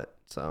sell it.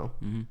 So.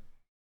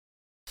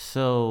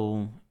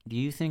 So, do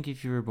you think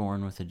if you were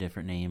born with a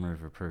different name, or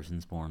if a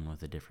person's born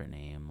with a different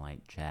name,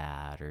 like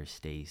Chad or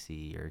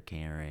Stacy or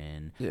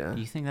Karen, do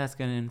you think that's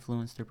going to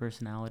influence their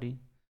personality?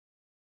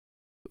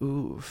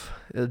 Oof.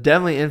 It'll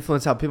definitely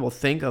influence how people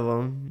think of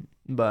them.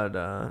 But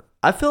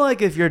I feel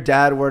like if your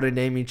dad were to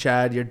name you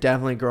Chad, you're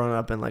definitely growing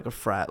up in like a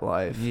frat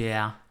life.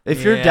 Yeah.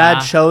 If your dad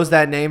chose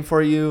that name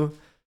for you,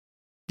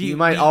 you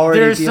might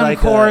already there's be some like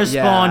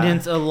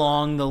correspondence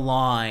along the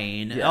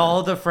line. Yeah.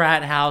 All the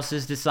frat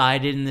houses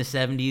decided in the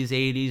 70s,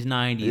 80s,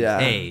 90s. Yeah.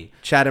 Hey,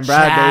 Chad and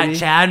Brad, baby.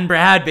 Chad and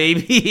Brad,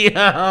 baby.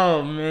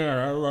 Oh, man,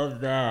 I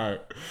love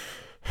that.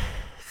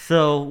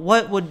 So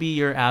what would be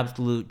your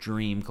absolute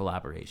dream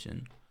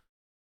collaboration?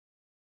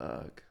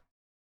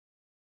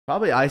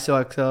 Probably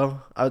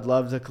ISOXO. I would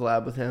love to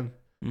collab with him.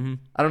 Mm-hmm.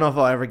 I don't know if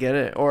I'll ever get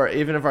it, or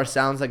even if our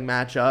sounds like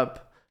match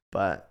up,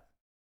 but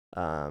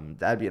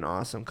that'd be an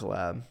awesome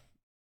collab.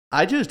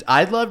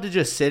 I'd love to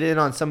just sit in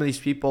on some of these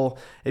people.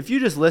 If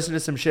you just listen to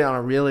some shit on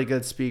a really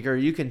good speaker,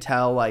 you can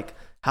tell like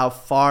how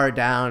far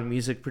down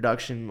music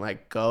production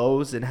like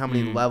goes and how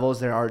many levels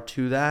there are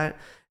to that.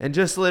 And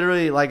just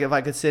literally like if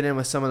I could sit in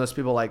with some of those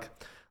people like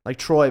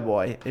Troy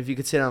Boy, if you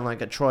could sit on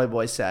like a Troy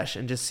Boy sesh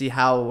and just see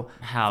how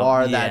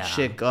far that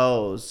shit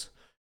goes,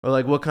 or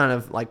like what kind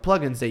of like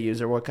plugins they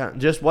use, or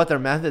what their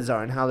methods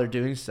are and how they're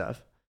doing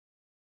stuff.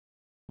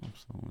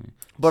 Absolutely.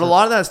 But a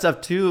lot of that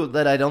stuff too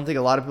that I don't think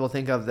a lot of people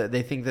think of, that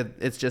they think that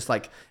it's just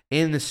like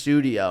in the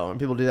studio and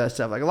people do that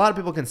stuff. Like a lot of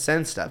people can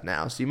send stuff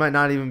now, so you might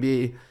not even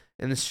be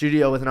in the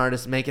studio with an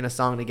artist making a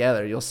song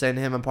together. You'll send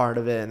him a part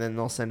of it and then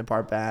they'll send a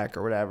part back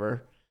or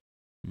whatever.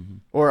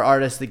 Or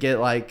artists that get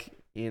like,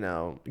 you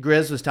know,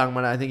 Grizz was talking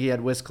about it. I think he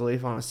had Wiz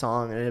Khalifa on a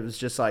song and it was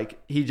just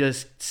like he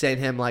just sent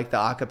him like the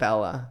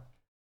acapella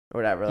or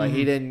whatever. Like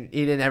he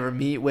didn't ever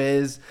meet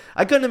Wiz.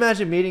 I couldn't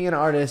imagine meeting an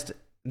artist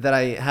that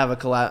I have a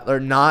collab, or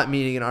not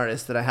meeting an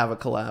artist that I have a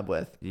collab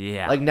with.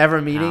 Yeah. Like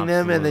never meeting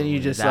them and then you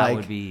just that like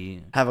would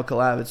be... have a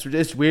collab.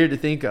 It's weird to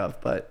think of,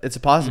 but it's a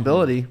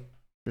possibility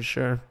for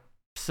sure.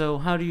 So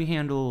how do you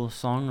handle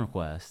song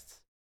requests?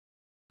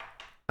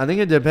 I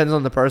think it depends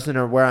on the person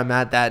or where I'm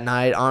at that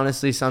night.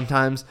 Honestly,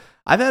 sometimes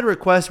I've had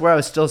requests where I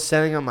was still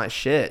setting up my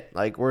shit.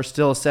 Like we're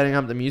still setting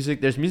up the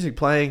music. There's music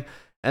playing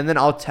and then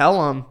I'll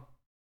tell them,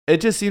 it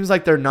just seems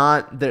like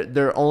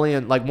they're only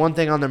in like one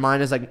thing on their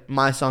mind is like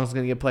my song's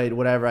gonna get played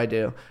whatever I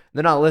do.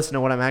 They're not listening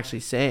to what I'm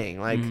actually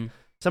saying. Like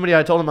somebody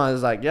I told them, I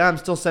was like, yeah, I'm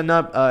still setting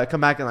up, come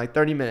back in like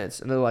 30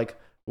 minutes, and they're like,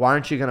 why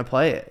aren't you gonna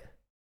play it?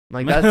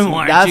 I'm like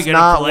that's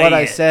not what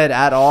I said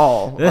at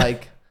all.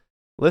 Like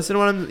listen to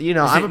what I'm, you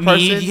know, I'm a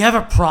person. Do you have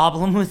a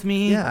problem with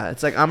me? Yeah,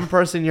 it's like I'm a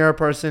person, you're a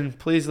person,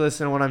 please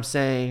listen to what I'm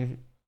saying.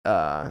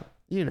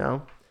 You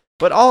know.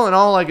 But all in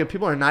all, like if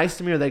people are nice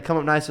to me or they come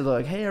up nice, they're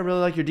like, hey, I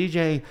really like your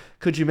DJing.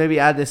 Could you maybe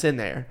add this in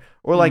there?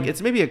 Or like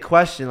it's maybe a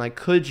question like,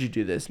 could you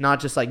do this? Not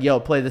just like, yo,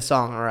 play the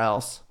song or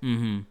else.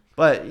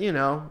 But you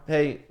know,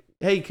 hey,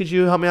 could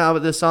you help me out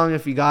with this song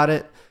if you got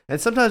it? And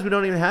sometimes we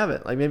don't even have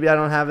it. Like maybe I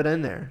don't have it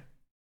in there.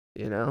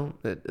 You know,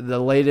 the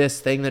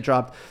latest thing that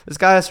dropped. This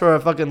guy asked for a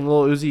fucking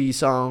Lil Uzi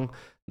song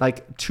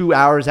like 2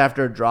 hours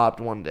after it dropped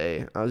one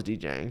day. I was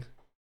DJing.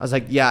 I was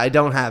like, yeah, I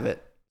don't have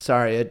it.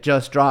 Sorry, it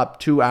just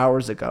dropped 2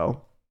 hours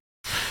ago.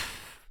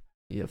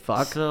 You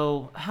fuck.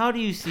 So, how do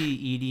you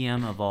see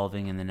EDM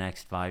evolving in the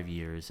next 5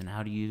 years, and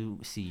how do you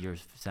see your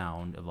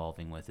sound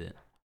evolving with it?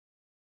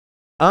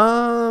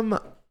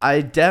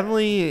 I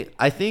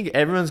think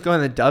everyone's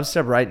going the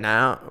dubstep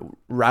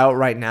route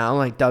right now.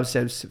 Like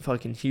dubstep's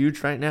fucking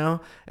huge right now,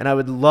 and I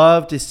would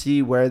love to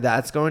see where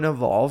that's going to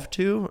evolve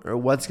to, or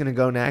what's going to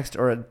go next,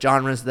 or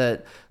genres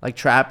that like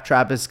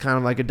trap is kind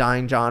of like a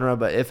dying genre,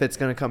 but if it's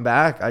going to come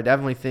back, I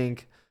definitely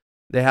think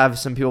they have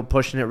some people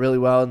pushing it really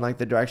well in like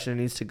the direction it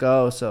needs to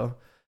go. So,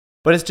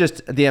 but it's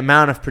just the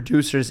amount of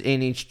producers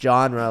in each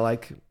genre,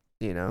 like,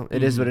 you know,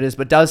 it is what it is.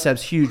 But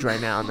dubstep's huge right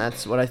now, and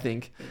that's what I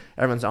think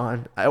everyone's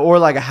on. Or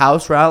like a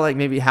house route, like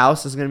maybe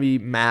house is going to be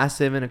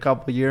massive in a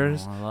couple of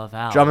years. Oh, I love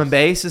house. Drum and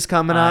bass is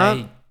coming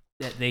up.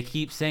 They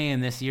keep saying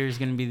this year is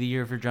going to be the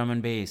year for drum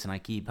and bass, and I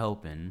keep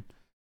hoping.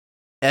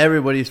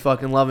 Everybody's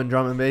fucking loving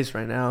drum and bass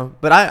right now.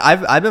 But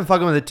I've been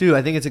fucking with it too.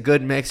 I think it's a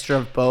good mixture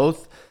of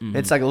both. Mm-hmm.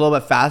 It's like a little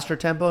bit faster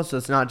tempo, so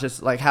it's not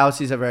just like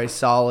housey's a very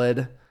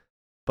solid,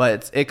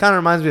 but it kind of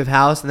reminds me of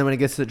house. And then when it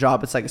gets to the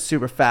drop, it's like a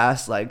super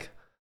fast, like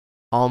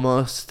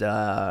almost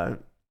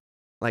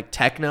like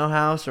techno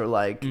house, or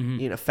like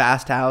you know,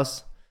 fast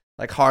house,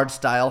 like hard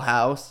style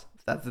house,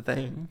 if that's the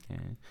thing.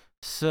 Okay.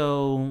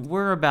 So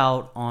we're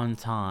about on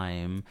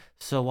time.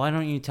 So why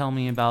don't you tell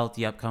me about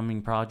the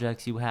upcoming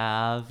projects you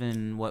have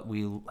and what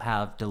we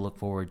have to look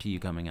forward to you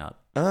coming up?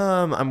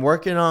 I'm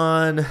working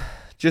on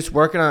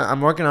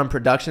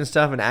production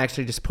stuff and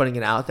actually just putting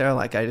it out there.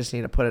 Like I just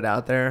need to put it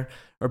out there,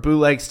 or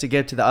bootlegs to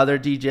get to the other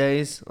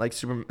DJs, like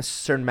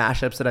certain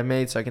mashups that I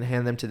made, so I can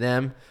hand them to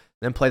them,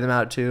 then play them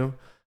out too.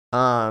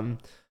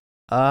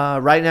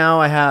 Right now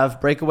I have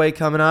Breakaway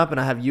coming up, and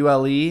I have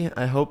ULE.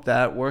 I hope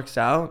that works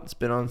out. It's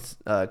been on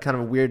kind of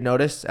a weird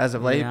notice as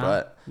of late,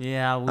 but we've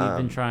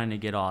been trying to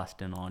get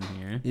Austin on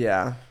here.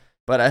 Yeah,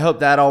 but I hope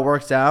that all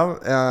works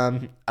out.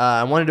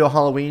 I want to do a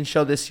Halloween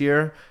show this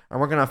year. I'm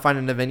working on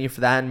finding a venue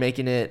for that and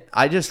making it.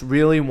 I just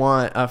really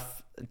want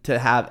to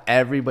have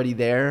everybody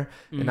there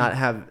and not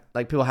have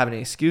like people have any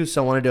excuse.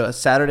 So I want to do a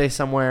Saturday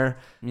somewhere.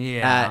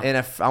 Yeah,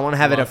 I want to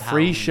have it a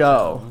free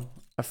show,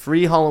 a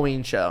free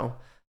Halloween show.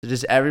 So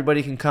just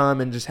everybody can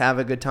come and just have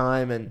a good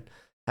time and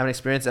have an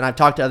experience. And I've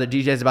talked to other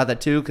DJs about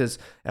that too, because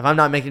if I'm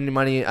not making any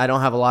money, I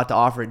don't have a lot to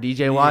offer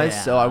DJ wise.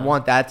 Yeah. So I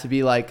want that to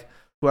be like,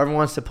 whoever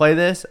wants to play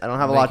this, I don't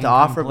have a lot to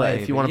offer, but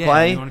if you want to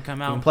play, you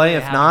can play.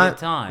 If not,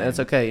 that's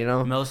okay, you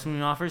know. Most of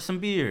them offer some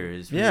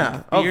beers.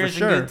 Yeah, beers for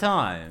sure. And good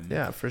time.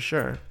 Yeah, for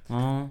sure.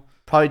 Uh-huh.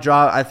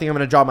 I think I'm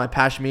gonna drop my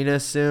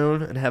Pashminas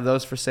soon and have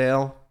those for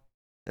sale,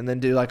 and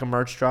then do like a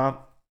merch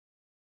drop.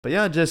 But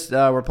yeah, just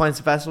we're playing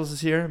some festivals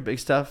this year. Big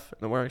stuff in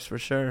the works for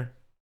sure.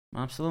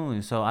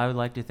 Absolutely. So I would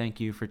like to thank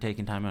you for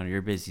taking time out of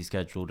your busy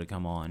schedule to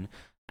come on.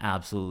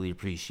 Absolutely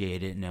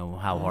appreciate it. Know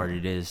how hard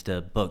it is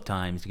to book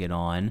times to get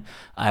on.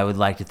 I would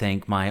like to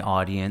thank my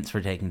audience for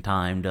taking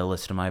time to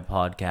listen to my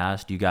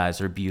podcast. You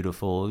guys are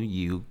beautiful.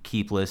 You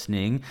keep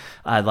listening.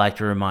 I'd like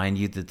to remind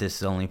you that this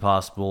is only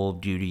possible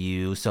due to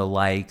you. So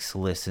likes,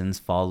 listens,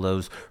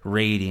 follows,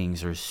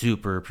 ratings are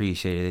super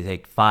appreciated. They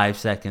take 5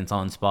 seconds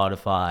on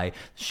Spotify.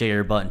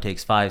 Share button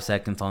takes 5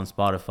 seconds on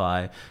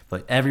Spotify.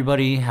 But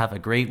everybody have a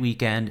great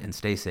weekend and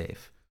stay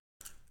safe.